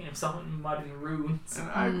 Paint himself in mud and runes. And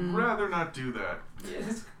I'd rather not do that. Yeah,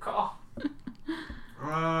 that's a good call.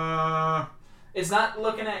 It's not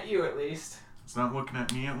looking at you, at least. It's not looking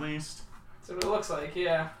at me, at least? That's what it looks like,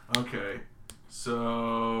 yeah. Okay.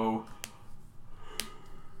 So...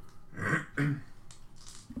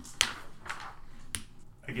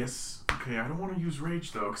 I guess... Okay, I don't want to use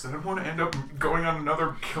rage, though, because I don't want to end up going on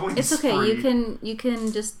another killing It's okay. spree. You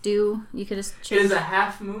can just do. You can just It change. is a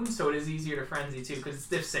half moon, so it is easier to frenzy, too, because it's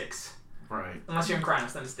diff 6. Right. Unless you're in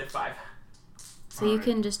Krynos, then it's diff 5. So you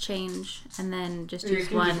can just change and then just You use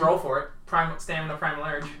can one. just roll for it. Stamina, primal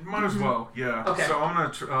urge. Might as well, yeah. Okay. So I'm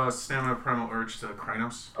going to stamina primal urge to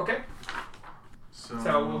Krynos. Okay. So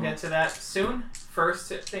So we'll get to that soon.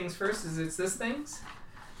 First things first is it's this thing's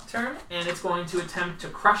turn, and it's going to attempt to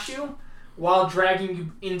crush you while dragging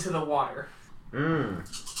you into the water.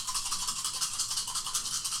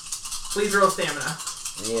 Please roll stamina.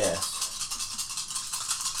 Yes.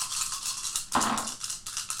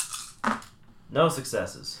 No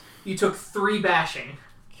successes. You took 3 bashing.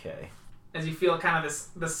 Okay. As you feel kind of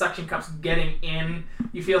the suction cups getting in.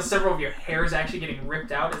 You feel several of your hairs actually getting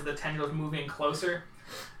ripped out as the tendrils move in closer.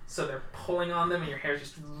 So they're pulling on them and your hair's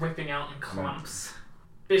just ripping out in clumps.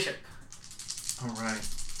 Bishop. Alright.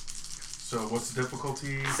 So what's the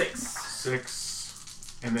difficulty? 6.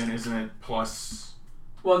 6. And then isn't it plus...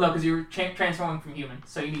 Well, no, because you're transforming from human.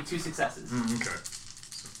 So you need 2 successes. Okay.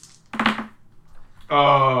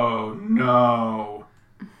 Oh, no.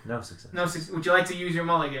 No success. No, would you like to use your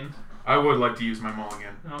mulligan? I would like to use my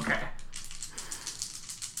mulligan. Okay.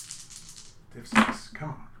 Div 6. Come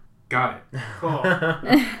on. Got it. Cool.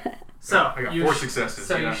 So I got 4 successes.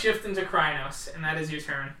 So yeah. you shift into Krynos, and that is your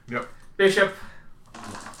turn. Yep. Bishop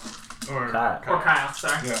Or Kyle. or Kyle.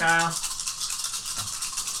 Sorry, Yeah. Kyle.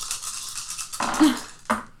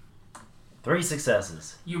 3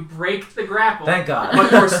 successes. You break the grapple. Thank God.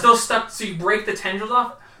 But you're still stuck. So you break the tendrils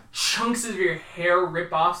off. Chunks of your hair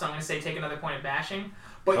rip off. So I'm going to say take another point of bashing.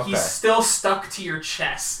 But Okay. he's still stuck to your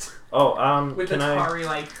chest Oh, with the can I Tari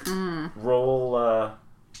roll,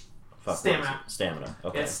 fuck, Stamina. what is it? Stamina,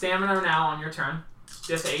 okay. It's stamina now on your turn.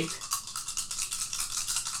 Diff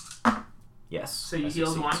 8. Yes. So you I healed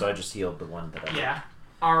succeed. one? So I just healed the one that I... Yeah.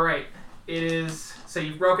 All right. It is. So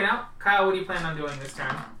you've broken out. Kyle, what do you plan on doing this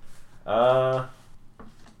turn?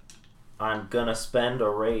 I'm gonna spend a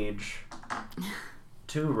rage.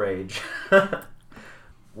 2 rage.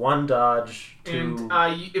 1 dodge, 2...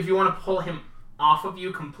 And if you want to pull him off of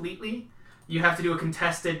you completely, You have to do a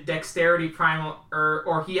contested dexterity primal,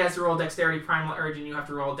 or he has to roll dexterity primal urge, and you have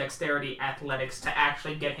to roll dexterity athletics to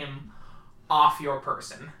actually get him off your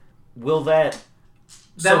person. Will that...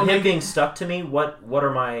 So him being stuck to me, what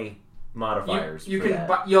are my modifiers you for can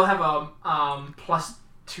that? You'll have a +2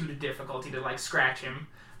 to difficulty to like scratch him.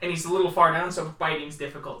 And he's a little far down, so biting's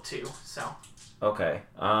difficult too, so... Okay,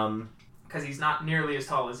 Because he's not nearly as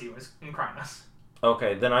tall as he was in Krynos.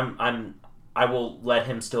 Okay, then I will let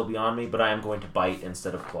him still be on me, but I am going to bite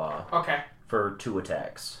instead of claw. Okay. For 2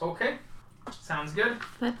 attacks. Okay. Sounds good.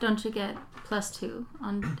 But don't you get +2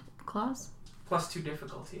 on claws? +2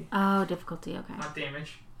 difficulty. Oh, difficulty, okay. Not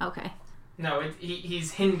damage. Okay. No,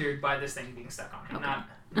 he's hindered by this thing being stuck on him, okay.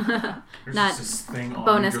 not this thing on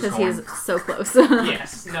bonus because he's so close.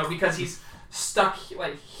 Yes, no, because he's stuck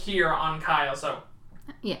like here on Kyle, so...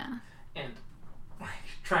 Yeah. And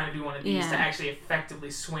trying to do one of these to actually effectively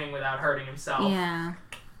swing without hurting himself. Yeah.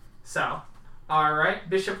 So, alright.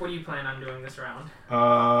 Bishop, what do you plan on doing this round?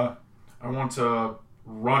 I want to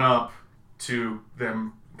run up to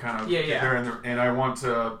them kind of there and I want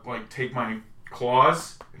to like take my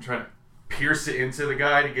claws and try to pierce it into the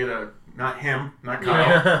guy to get not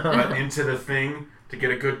Kyle, but into the thing to get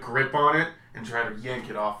a good grip on it and try to yank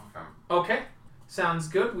it off of him. Okay. Sounds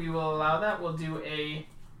good. We will allow that. We'll do a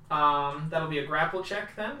that'll be a grapple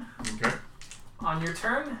check then. Okay. On your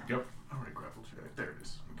turn. Yep. Alright, grapple check. There it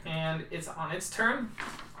is. Okay. And it's on its turn.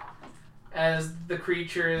 As the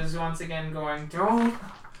creature is once again going, "Don't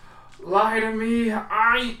lie to me.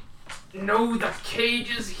 I know the cage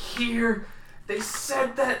is here. They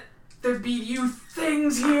said that there'd be you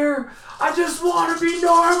things here. I just want to be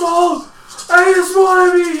normal. I just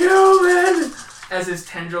want to be human." As his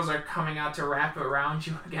tendrils are coming out to wrap around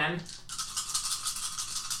you again.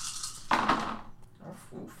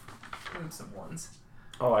 Oof. Some ones.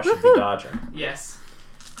 Oh, I should be dodging. Yes.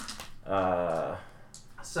 Oh,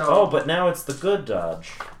 but now it's the good dodge,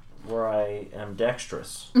 where I am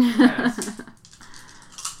dexterous. Yes.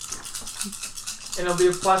 And it'll be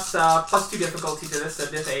a +2 difficulty to this, so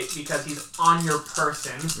diff 8, because he's on your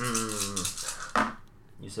person.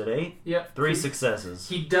 You said 8? Yep. 3 successes.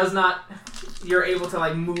 He does not... You're able to,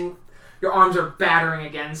 like, move... Your arms are battering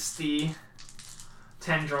against the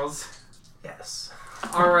tendrils. Yes.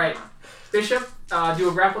 Alright. Bishop, do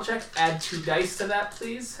a grapple check. Add 2 dice to that,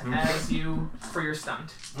 please, for your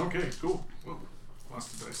stunt. Okay, cool. Whoa,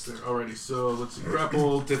 lost the dice there. Alrighty, so let's see.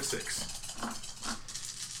 Grapple, diff 6.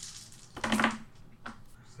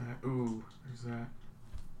 There's that.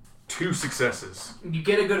 2 successes. You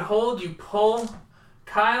get a good hold. You pull.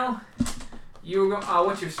 Kyle,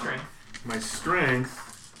 what's your strength? My strength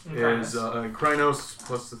is Krynos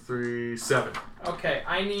plus the 3, 7. Okay,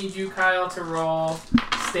 I need you, Kyle, to roll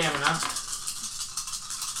stamina.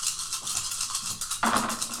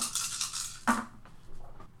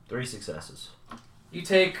 Three successes. You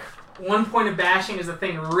take 1 point of bashing as the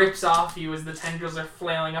thing rips off you as the tendrils are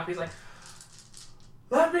flailing up. He's like,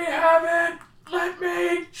 "Let me have it! Let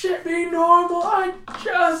me be normal! I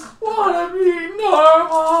just want to be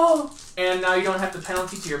normal!" And now you don't have the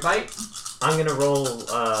penalty to your bite. I'm going to roll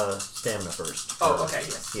stamina first. Oh, okay,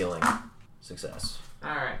 yes. Healing. Success.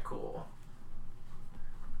 Alright, cool.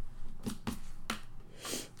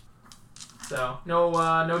 So,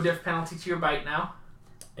 no diff penalty to your bite now.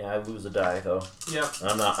 Yeah, I lose a die, though. Yep.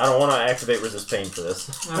 I don't want to activate resist pain for this.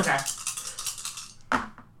 Okay.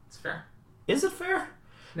 It's fair. Is it fair?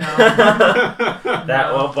 No.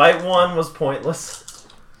 Well, bite 1 was pointless.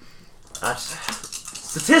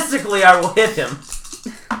 Statistically, I will hit him.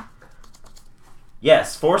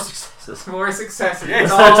 Yes, 4 successes. 4 successes. Yeah,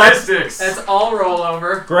 statistics. That's all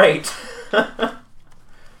rollover. Great.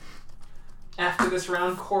 After this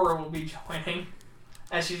round, Cora will be joining.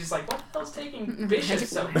 As she's just like, what the hell's taking Bishop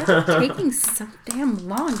so much? Taking so damn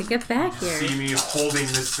long to get back here. See me holding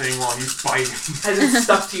this thing while he's biting. As it's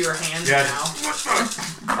stuck to your hands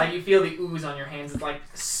now. Like you feel the ooze on your hands. It's like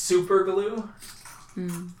super glue.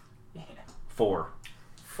 Yeah. 4.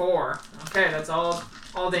 4. Okay, that's all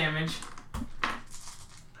damage. I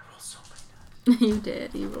rolled so many dice. You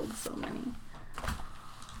did. You rolled so many.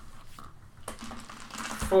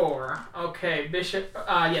 4. Okay, Bishop.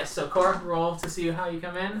 Yes, so Cora, roll to see how you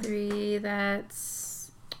come in. 3,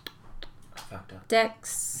 that's... I fucked up.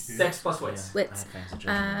 Dex. Dex plus wits. Yeah, Wits. I have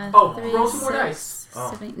advantage. 3, roll some more 6, dice.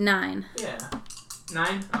 7, 9. Yeah.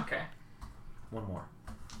 9? Okay. 1 more.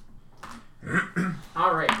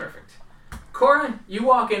 Alright, perfect. Cora, you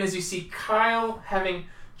walk in as you see Kyle having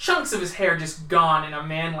chunks of his hair just gone in a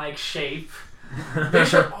man-like shape.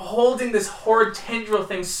 Bishop holding this horrid tendril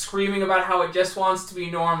thing, screaming about how it just wants to be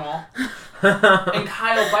normal. And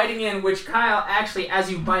Kyle biting in, which Kyle, actually, as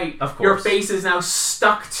you bite, your face is now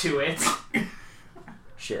stuck to it.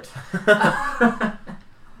 Shit. I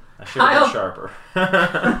should have been sharper.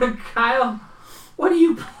 Kyle, what do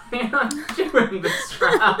you plan on doing this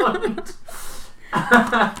round?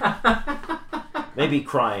 Maybe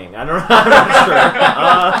crying. I don't know. I'm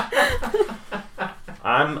not sure.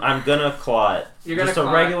 I'm gonna claw it. You're gonna just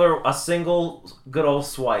a single good old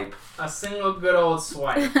swipe. A single good old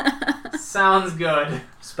swipe. Sounds good.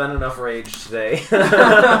 Spend enough rage today.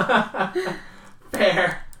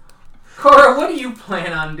 Fair. Cora, what do you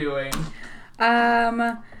plan on doing?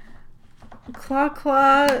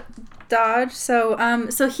 Claw, dodge.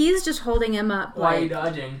 So he's just holding him up. Why are you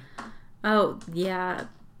dodging? Oh, yeah.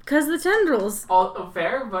 Because the tendrils.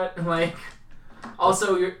 Fair, but,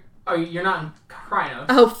 also, you're not in Krynos.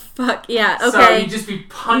 Oh, fuck, yeah, okay. So you just be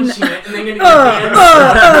punching it and then getting your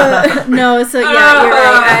hands No, so yeah, you're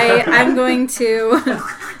right. I'm going to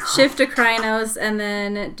shift to Krynos and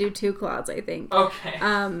then do 2 claws, I think. Okay.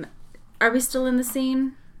 Are we still in the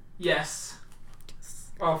scene? Yes.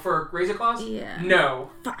 Oh, for Razor Claws? Yeah.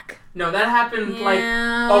 No. Fuck. No, that happened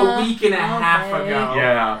a week and a half ago.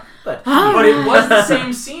 Yeah. But it was the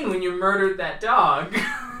same scene when you murdered that dog.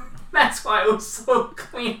 That's why it was so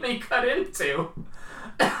cleanly cut into.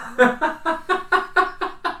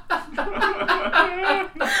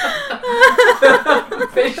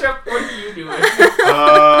 Bishop, what are you doing?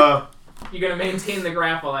 You're gonna maintain the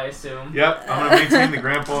grapple, I assume. Yep, I'm gonna maintain the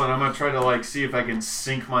grapple, and I'm gonna try to see if I can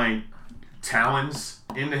sink my talons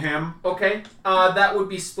into him. Okay, that would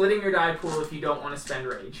be splitting your die pool if you don't want to spend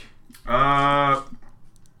rage.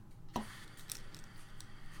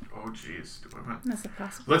 Oh jeez, That's a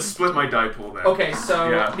possibility. Let's split my die pool then. Okay,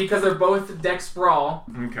 so because they're both Dex Brawl.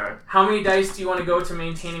 Okay. How many dice do you want to go to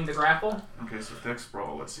maintaining the grapple? Okay, so Dex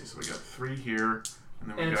Brawl. Let's see. So we got 3 here,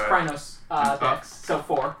 and then and it's Krynos Dex, so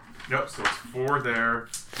 4. Yep, so it's 4 there,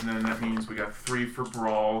 and then that means we got 3 for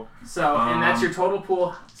Brawl. So, and that's your total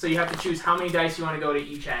pool, so you have to choose how many dice you want to go to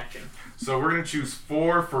each action. So we're going to choose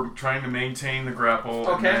 4 for trying to maintain the grapple,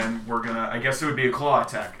 okay. And then we're going to, I guess it would be a claw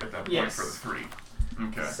attack at that point yes. for the 3.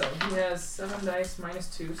 Okay. So he has 7 dice minus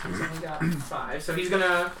 2, so he's only got 5. So he's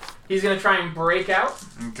gonna try and break out.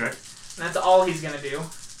 Okay. And that's all he's gonna do.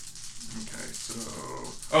 Okay, so...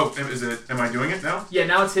 Oh, am I doing it now? Yeah,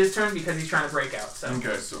 now it's his turn because he's trying to break out. So.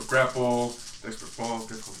 Okay, so grapple, Dexter Ball,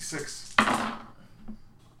 difficulty 6.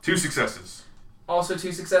 2 successes. Also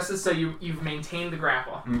 2 successes, so you've maintained the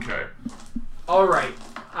grapple. Okay. Alright.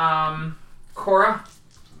 Cora?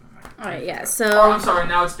 Alright, yeah, so... Oh, I'm sorry,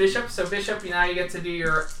 now it's Bishop. So Bishop, now you get to do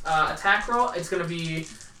your attack roll. It's going to be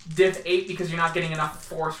diff 8 because you're not getting enough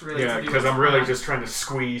force really to do it. Yeah, because I'm really just trying to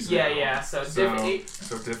squeeze. Yeah, so diff 8.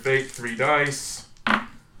 So diff 8, 3 dice.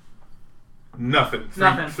 Nothing.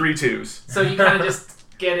 Nothing. 3 2s. So you kind of just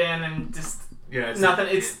get in and just... Yeah, nothing.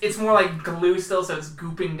 It's more like glue still, so it's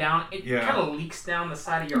gooping down. It kind of leaks down the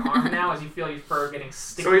side of your arm now as you feel your fur getting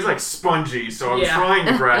sticky. So he's like spongy, so I'm trying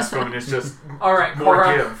to grasp him and it's just all right, more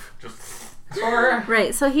Cora. give. Cora.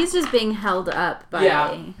 Right, so he's just being held up by...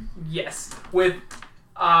 Yeah. Yes. With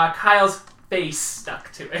Kyle's face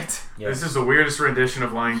stuck to it. Yeah. This is the weirdest rendition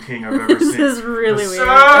of Lion King I've ever seen. This is really weird.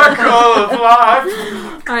 Circle of life!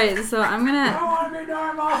 Alright, so I'm gonna... I want to be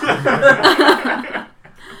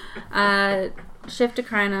normal! Shift to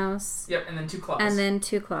Krynos. Yep, and then 2 claws. And then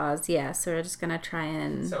 2 claws, yeah. So we're just gonna try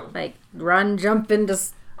and run, jump into...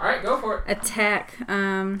 Alright, go for it. Attack.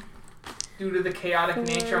 Due to the chaotic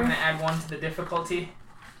nature, I'm gonna add 1 to the difficulty.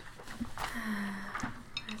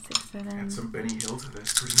 6, 7. Add some Benny Hill to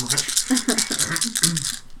this, pretty much.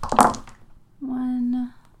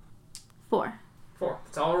 1, 4. 4.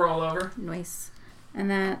 It's all roll over. Nice. And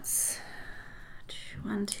that's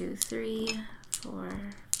 1, 2, 3, 4,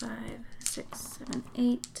 5, 6, 7,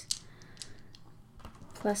 8.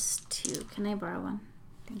 Plus 2. Can I borrow 1?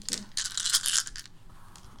 Thank you.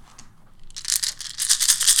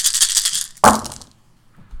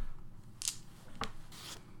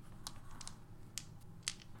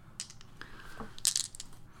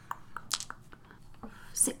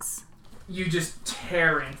 You just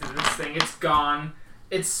tear into this thing. It's gone.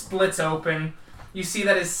 It splits open. You see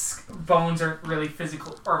that his bones aren't really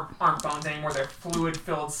physical, or aren't bones anymore. They're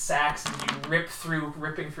fluid-filled sacs, and you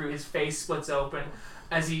ripping through his face splits open.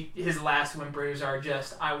 As his last whimpers are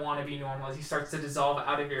just, I want to be normal. As he starts to dissolve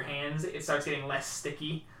out of your hands, it starts getting less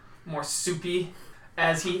sticky, more soupy.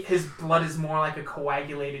 As his blood is more like a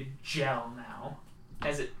coagulated gel now,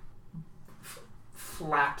 as it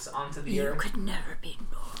flaps onto the earth. You could never be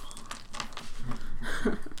normal.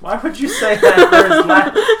 Why would you say that for his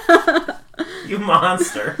last? You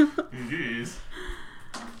monster. Jeez.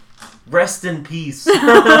 Rest in peace. He's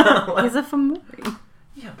a Fomori.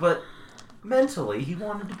 Yeah, but mentally, he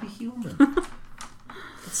wanted to be human.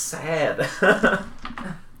 It's sad.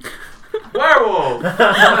 Werewolf!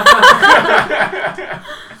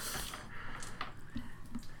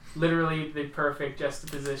 Literally the perfect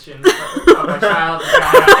juxtaposition of a child.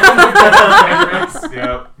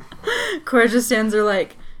 Yep. Cora just stands there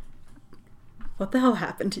like, what the hell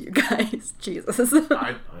happened to you guys? Jesus.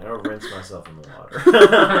 I don't rinse myself in the water.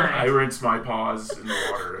 I rinse my paws in the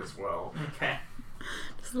water as well. Okay.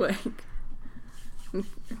 Just like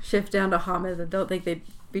shift down to Hamid. I don't think they'd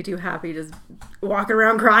be too happy just walking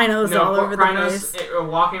around Krynos all over the place.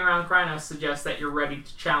 Walking around Krynos suggests that you're ready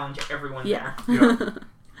to challenge everyone. Yeah. Yeah.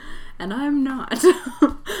 And I'm not.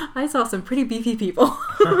 I saw some pretty beefy people.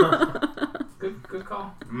 Good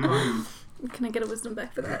call. Mm. Can I get a wisdom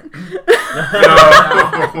back for that?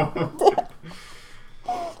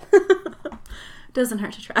 No. Doesn't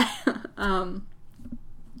hurt to try.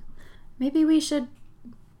 Maybe we should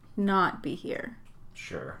not be here.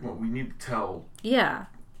 Sure. Well, we need to tell. Yeah.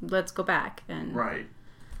 Let's go back and Right.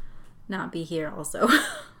 not be here also.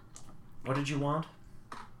 What did you want?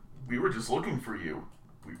 We were just looking for you.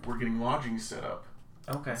 We're getting lodging set up.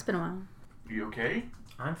 Okay. It's been a while. You okay?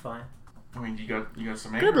 I'm fine. I mean, you got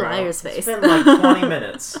some anger. Good out. liar's It's face. been like 20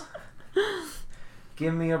 minutes.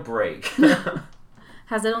 Give me a break.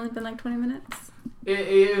 Has it only been like 20 minutes?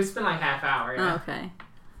 It's been like half hour. Yeah. Oh, okay.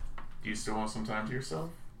 Do you still want some time to yourself?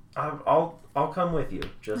 I'll come with you.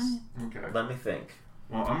 Just Okay. let me think.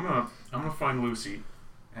 Well, I'm gonna find Lucy,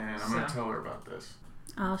 and I'm gonna So- tell her about this.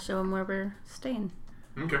 I'll show him where we're staying.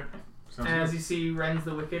 Okay. Sounds And as good. you see, Ren's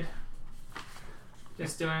the Wicked,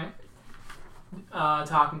 just doing it,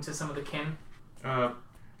 talking to some of the kin.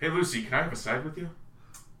 Hey Lucy, can I have a side with you?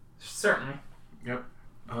 Certainly. Yep.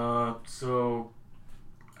 So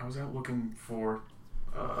I was out looking for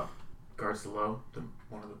Guards Below,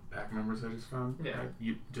 one of the pack members I just found. Yeah.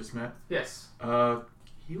 You just met. Yes.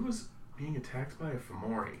 He was being attacked by a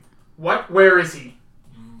Fomori. What? Where is he?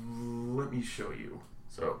 Let me show you.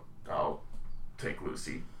 So I'll take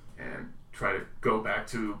Lucy and try to go back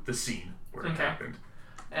to the scene where it Okay. happened.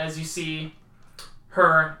 As you see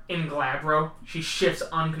her in Glabro, she shifts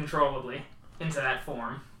uncontrollably into that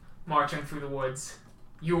form, marching through the woods.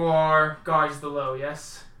 You are Guards Below,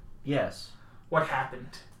 yes? Yes. What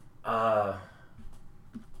happened?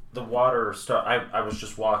 The water I was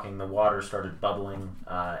just walking. The water started bubbling,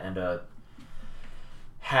 and a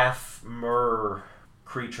half mer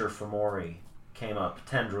creature Fomori came up,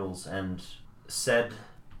 tendrils, and said,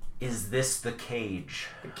 "Is this the cage?"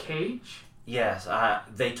 The cage? Yes.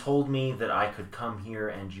 They told me that I could come here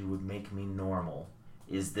and you would make me normal.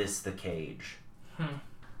 Is this the cage?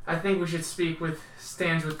 I think we should speak with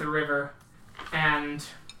Stands with the River and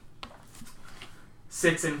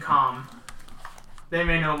Sits in Calm. They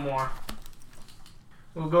may know more.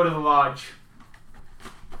 We'll go to the lodge.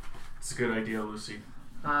 It's a good idea, Lucy.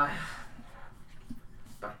 But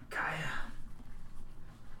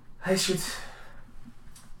I should...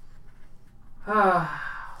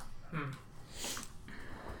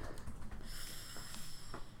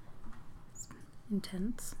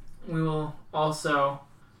 Intense. We will also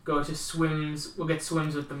go to swims. We'll get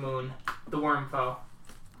swims with the moon, the worm foe.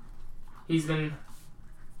 He's been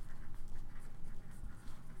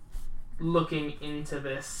looking into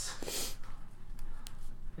this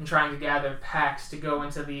and trying to gather packs to go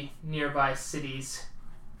into the nearby cities.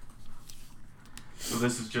 So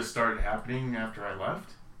this has just started happening after I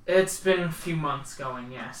left? It's been a few months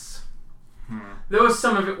going, yes. There was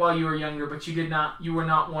some of it while you were younger, but you were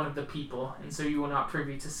not one of the people, and so you were not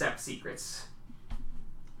privy to Sept's secrets.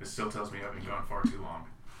 This still tells me I've been gone far too long.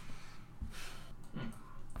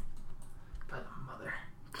 By the mother.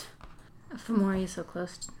 A Fomori so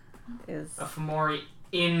close is A Fomori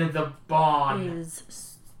in the bond.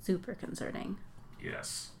 is super concerning.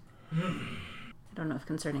 Yes. I don't know if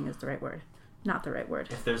concerning is the right word. Not the right word.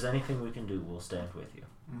 If there's anything we can do, we'll stand with you.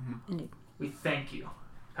 Mm-hmm. Indeed. We thank you.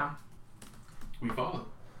 Come. We follow.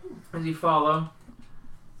 As you follow,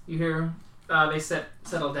 you hear they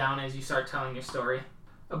settle down as you start telling your story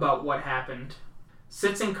about what happened.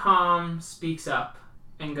 Sits in Calm speaks up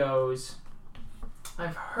and goes,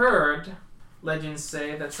 I've heard legends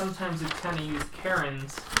say that sometimes you kind of use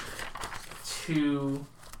Karens to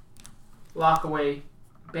lock away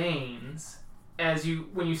Banes. As he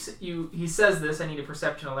says this, I need a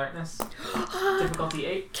perception alertness. Difficulty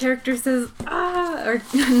 8. Character says, or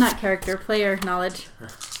not character, player knowledge.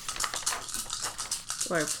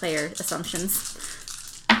 Or player assumptions.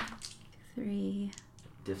 3.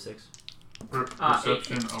 Div 6.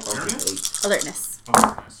 Perception, awareness? Alertness.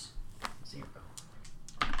 Awareness. 0.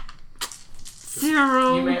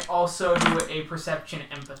 0. You may also do a perception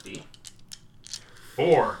empathy.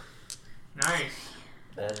 4. Nice.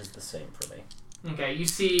 That is the same for me. Okay, you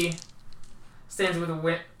see stands with a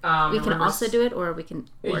we can also do it, or we can.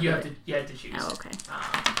 You have to choose. Oh, okay.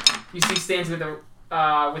 You see stands with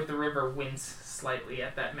the river wince slightly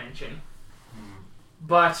at that mention,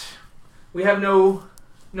 but we have no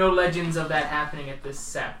legends of that happening at this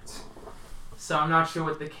sept, so I'm not sure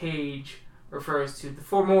what the cage refers to. The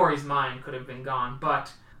Fomori's mine could have been gone,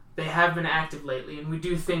 but they have been active lately, and we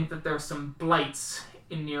do think that there are some blights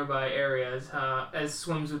in nearby areas. As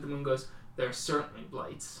Swims with the Moon goes, there are certainly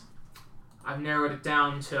blights. I've narrowed it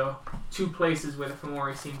down to 2 places where the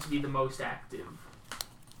Fomori seem to be the most active.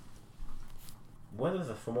 Whether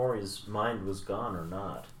the Fomori's mind was gone or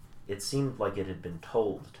not, it seemed like it had been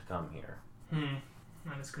told to come here.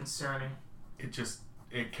 That is concerning.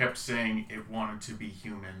 It kept saying it wanted to be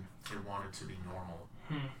human. It wanted to be normal.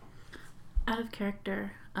 Out of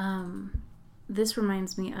character, this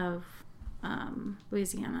reminds me of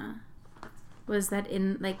Louisiana. Was that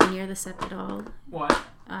in, near the sept at all? What?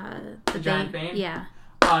 The giant bane? Yeah.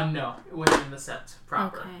 No, it wasn't in the sept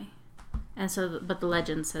proper. Okay. And so, but the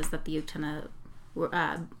legend says that the Uktena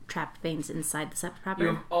trapped banes inside the sept proper.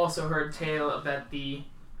 You've also heard tale that the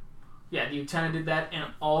Uktena did that,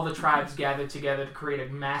 and all the tribes gathered together to create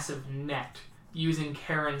a massive net using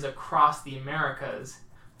Karens across the Americas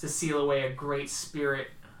to seal away a great spirit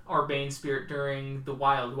or bane spirit during the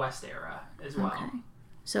Wild West era as well. Okay.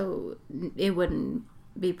 So it wouldn't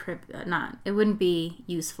be it wouldn't be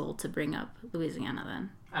useful to bring up Louisiana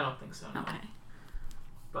then. I don't think so. No. Okay.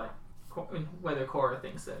 But whether Cora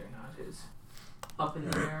thinks that or not is up in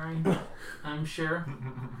the air. I'm sure.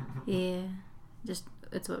 Yeah. Just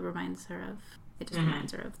it's what reminds her of. It just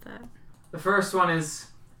reminds her of that. The first one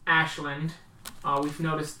is Ashland. We've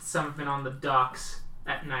noticed some have been on the docks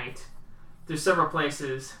at night. There's several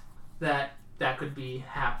places that could be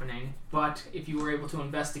happening, but if you were able to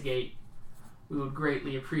investigate, we would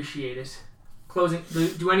greatly appreciate it. Closing.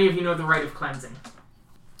 Do any of you know the rite of cleansing?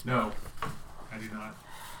 No, I do not.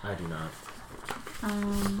 I do not.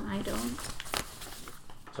 I don't.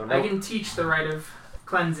 So I can teach the rite of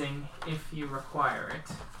cleansing if you require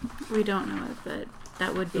it. We don't know it, but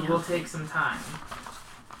that would be It will take some time.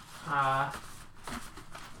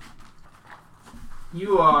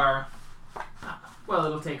 You are...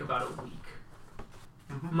 it'll take about a week.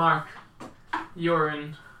 Mm-hmm. Mark, you're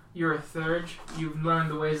a third. You've learned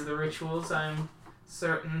the ways of the rituals, I'm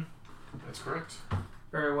certain. That's correct.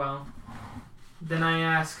 Very well. Then I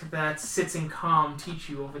ask that Sits and Calm teach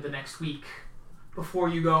you over the next week before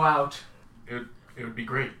you go out. It would be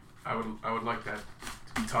great. I would like that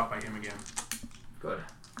to be taught by him again. Good.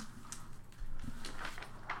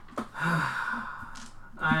 I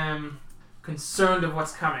am concerned of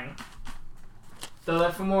what's coming. Though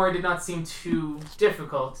that Fomori did not seem too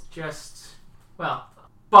difficult, just,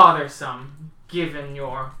 bothersome, given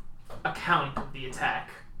your account of the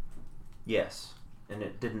attack. Yes, and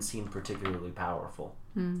it didn't seem particularly powerful.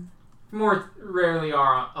 Fomori rarely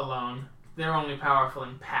are alone. They're only powerful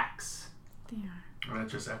in packs. They are. Well,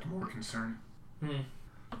 that just adds more concern.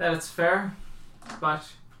 That is fair, but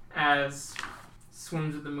as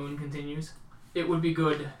Swims with the Moon continues, it would be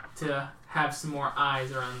good to have some more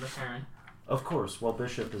eyes around the Heron. Of course, while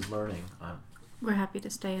Bishop is learning, We're happy to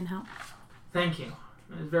stay and help. Thank you.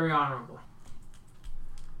 It is very honorable.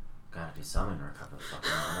 gotta do something to recover the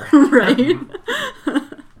fucking honor. Right.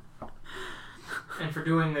 And for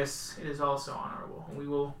doing this, it is also honorable. We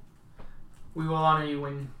will honor you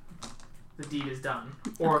when the deed is done,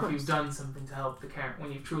 or if you've done something to help the Karen,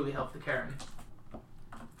 when you've truly helped the Karen.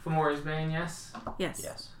 Fomori's Bane, yes? Yes.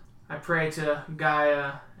 Yes. I pray to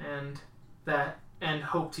Gaia and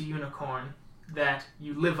hope to Unicorn that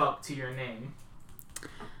you live up to your name.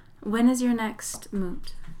 When is your next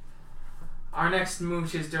moot? Our next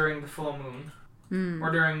moot is during the full moon,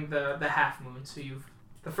 or during the half moon. So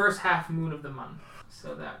the first half moon of the month.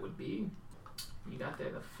 So that would be, you got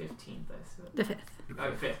there the 15th, I said. The 5th. Oh,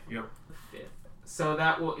 the 5th. Yep. The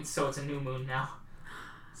 5th. So it's a new moon now.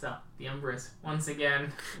 So the Umbra is once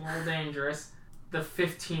again a little dangerous. The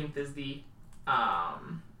 15th is the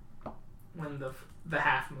when the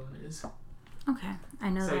half moon is. Okay, I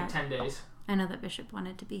know so that. 10 days. I know that Bishop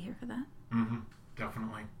wanted to be here for that. Mm-hmm.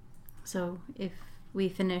 Definitely. So if we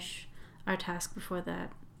finish our task before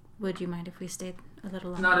that, would you mind if we stayed a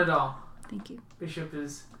little longer? Not at all. Thank you. Bishop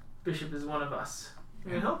is one of us.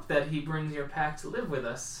 We hope that he brings your pack to live with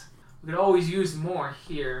us. We could always use more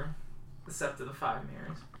here, the Sept of the Five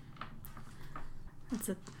Mirrors.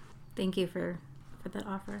 Thank you for that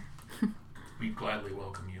offer. We gladly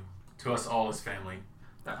welcome you. To us all as family.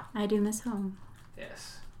 I do miss home.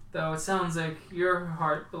 Yes. Though it sounds like your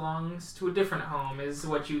heart belongs to a different home, is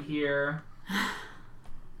what you hear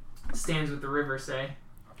Stands with the River say.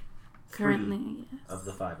 Currently, yes. Of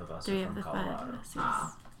the 5 of us Three are of from the Colorado. 5 of us,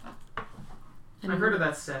 yes. I've heard of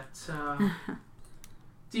that Sept.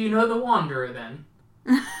 Do you know the Wanderer then?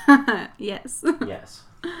 Yes. Yes.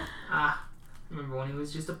 Remember when he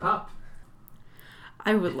was just a pup?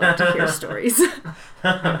 I would love to hear stories.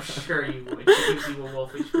 I'm sure you would. She gives you a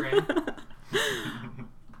wolfish grin.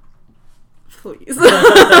 Please.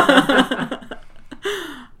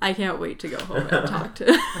 I can't wait to go home and talk to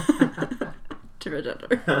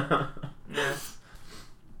Regender. Yes.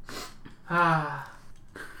 I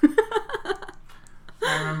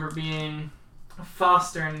remember being a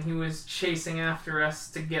foster and he was chasing after us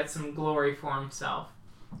to get some glory for himself.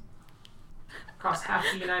 Across half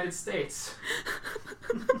the United States.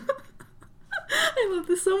 I love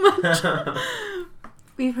this so much.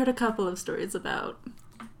 We've heard a couple of stories about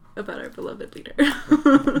our beloved leader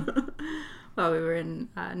while we were in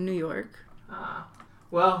New York.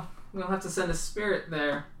 Well, we'll have to send a spirit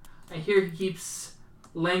there. I hear he keeps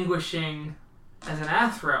languishing as an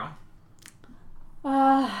Athro.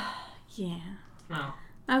 Yeah. No.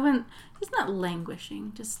 He's not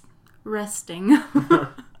languishing, just resting.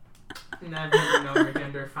 And I've never known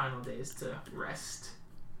Regender final days to rest.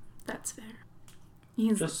 That's fair.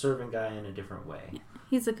 He's just serving guy in a different way. Yeah,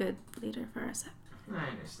 he's a good leader for our Sept. I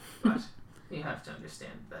understand, but you have to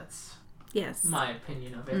understand that's my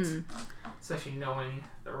opinion of it. Especially knowing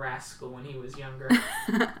the rascal when he was younger.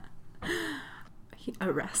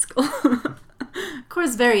 A rascal. Of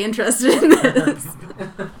course, very interested in this.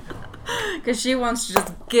 Because she wants to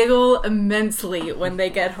just giggle immensely when they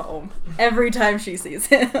get home. Every time she sees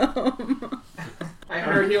him. I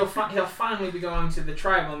heard he'll finally be going to the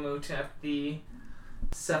tribal moot at the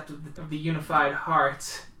Sept of the Unified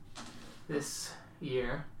Heart this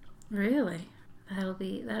year. Really? That'll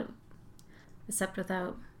be the Sept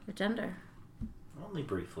without a gender. Only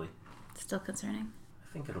briefly. Still concerning.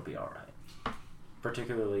 I think it'll be alright.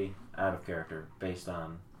 Particularly out of character, based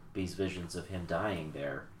on B's visions of him dying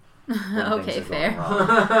there. Okay, fair.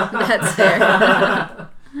 That's fair.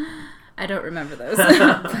 I don't remember those.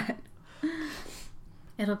 But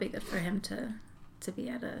it'll be good for him to be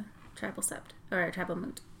at a tribal Sept, or a tribal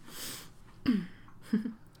moot.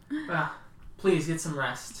 Please get some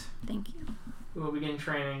rest. Thank you. We will begin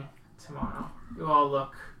training tomorrow. You all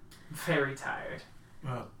look very tired.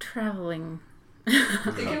 Traveling.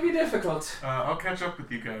 It can be difficult. I'll catch up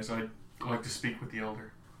with you guys. I'd like to speak with the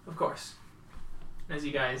Elder. Of course. As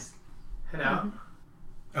you guys head out.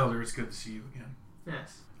 Elder, it's good to see you again.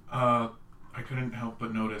 Yes. I couldn't help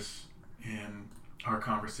but notice in our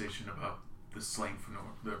conversation about the slain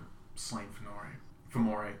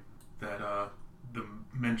Fomori, that the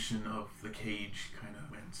mention of the cage kind of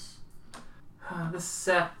wince. The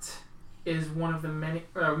Sept is one of the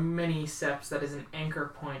many Septs that is an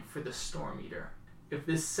anchor point for the Storm Eater. If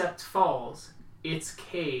this Sept falls, its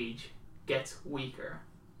cage gets weaker.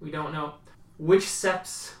 We don't know which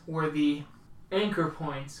Septs were the anchor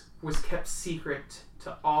points was kept secret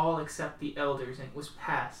to all except the elders, and it was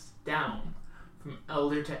passed down from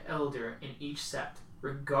elder to elder in each Sept,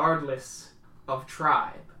 regardless of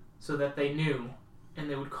tribe, so that they knew and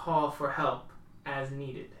they would call for help as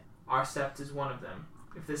needed. Our Sept is one of them.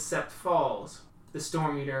 If this Sept falls, the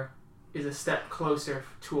Storm Eater is a step closer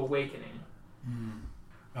to awakening.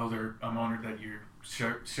 Elder, I'm honored that you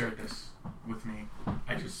shared this with me.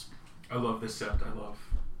 I love this Sept. I love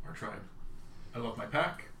our tribe. I love my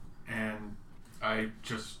pack, and I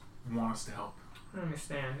just want us to help. I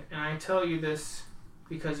understand. And I tell you this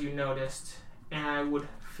because you noticed, and I would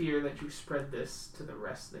fear that you spread this to the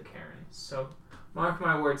rest of the Karens. So, mark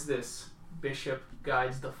my words this, Bishop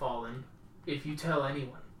guides the fallen. If you tell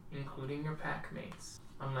anyone, including your pack mates,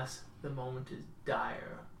 unless the moment is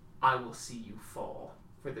dire, I will see you fall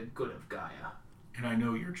for the good of Gaia. And I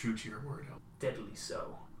know you're true to your word, Elder. Deadly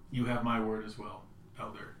so. You have my word as well,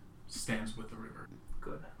 Elder. Stands with the river.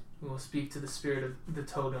 Good. We will speak to the spirit of the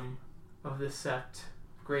totem of this Sept,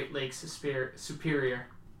 Great Lakes Superior,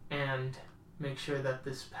 and make sure that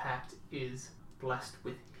this pact is blessed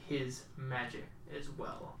with his magic as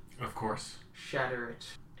well. Of course. Shatter it,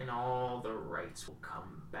 and all the rights will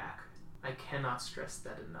come back. I cannot stress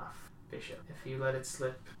that enough, Bishop. If you let it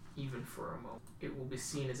slip, even for a moment, it will be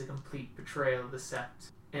seen as a complete betrayal of the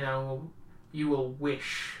Sept, and you will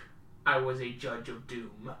wish I was a judge of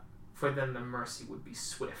doom, for then the mercy would be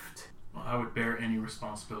swift. Well, I would bear any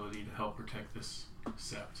responsibility to help protect this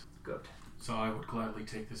Sept. Good. So I would gladly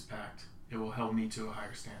take this pact. It will help me to a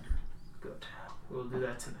higher standard. Good. We'll do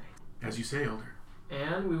that tonight. As you say, Elder.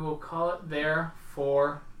 And we will call it there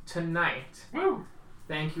for tonight. Woo!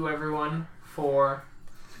 Thank you, everyone, for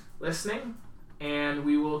listening, and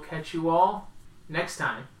we will catch you all next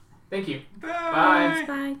time. Thank you. Bye.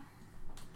 Bye.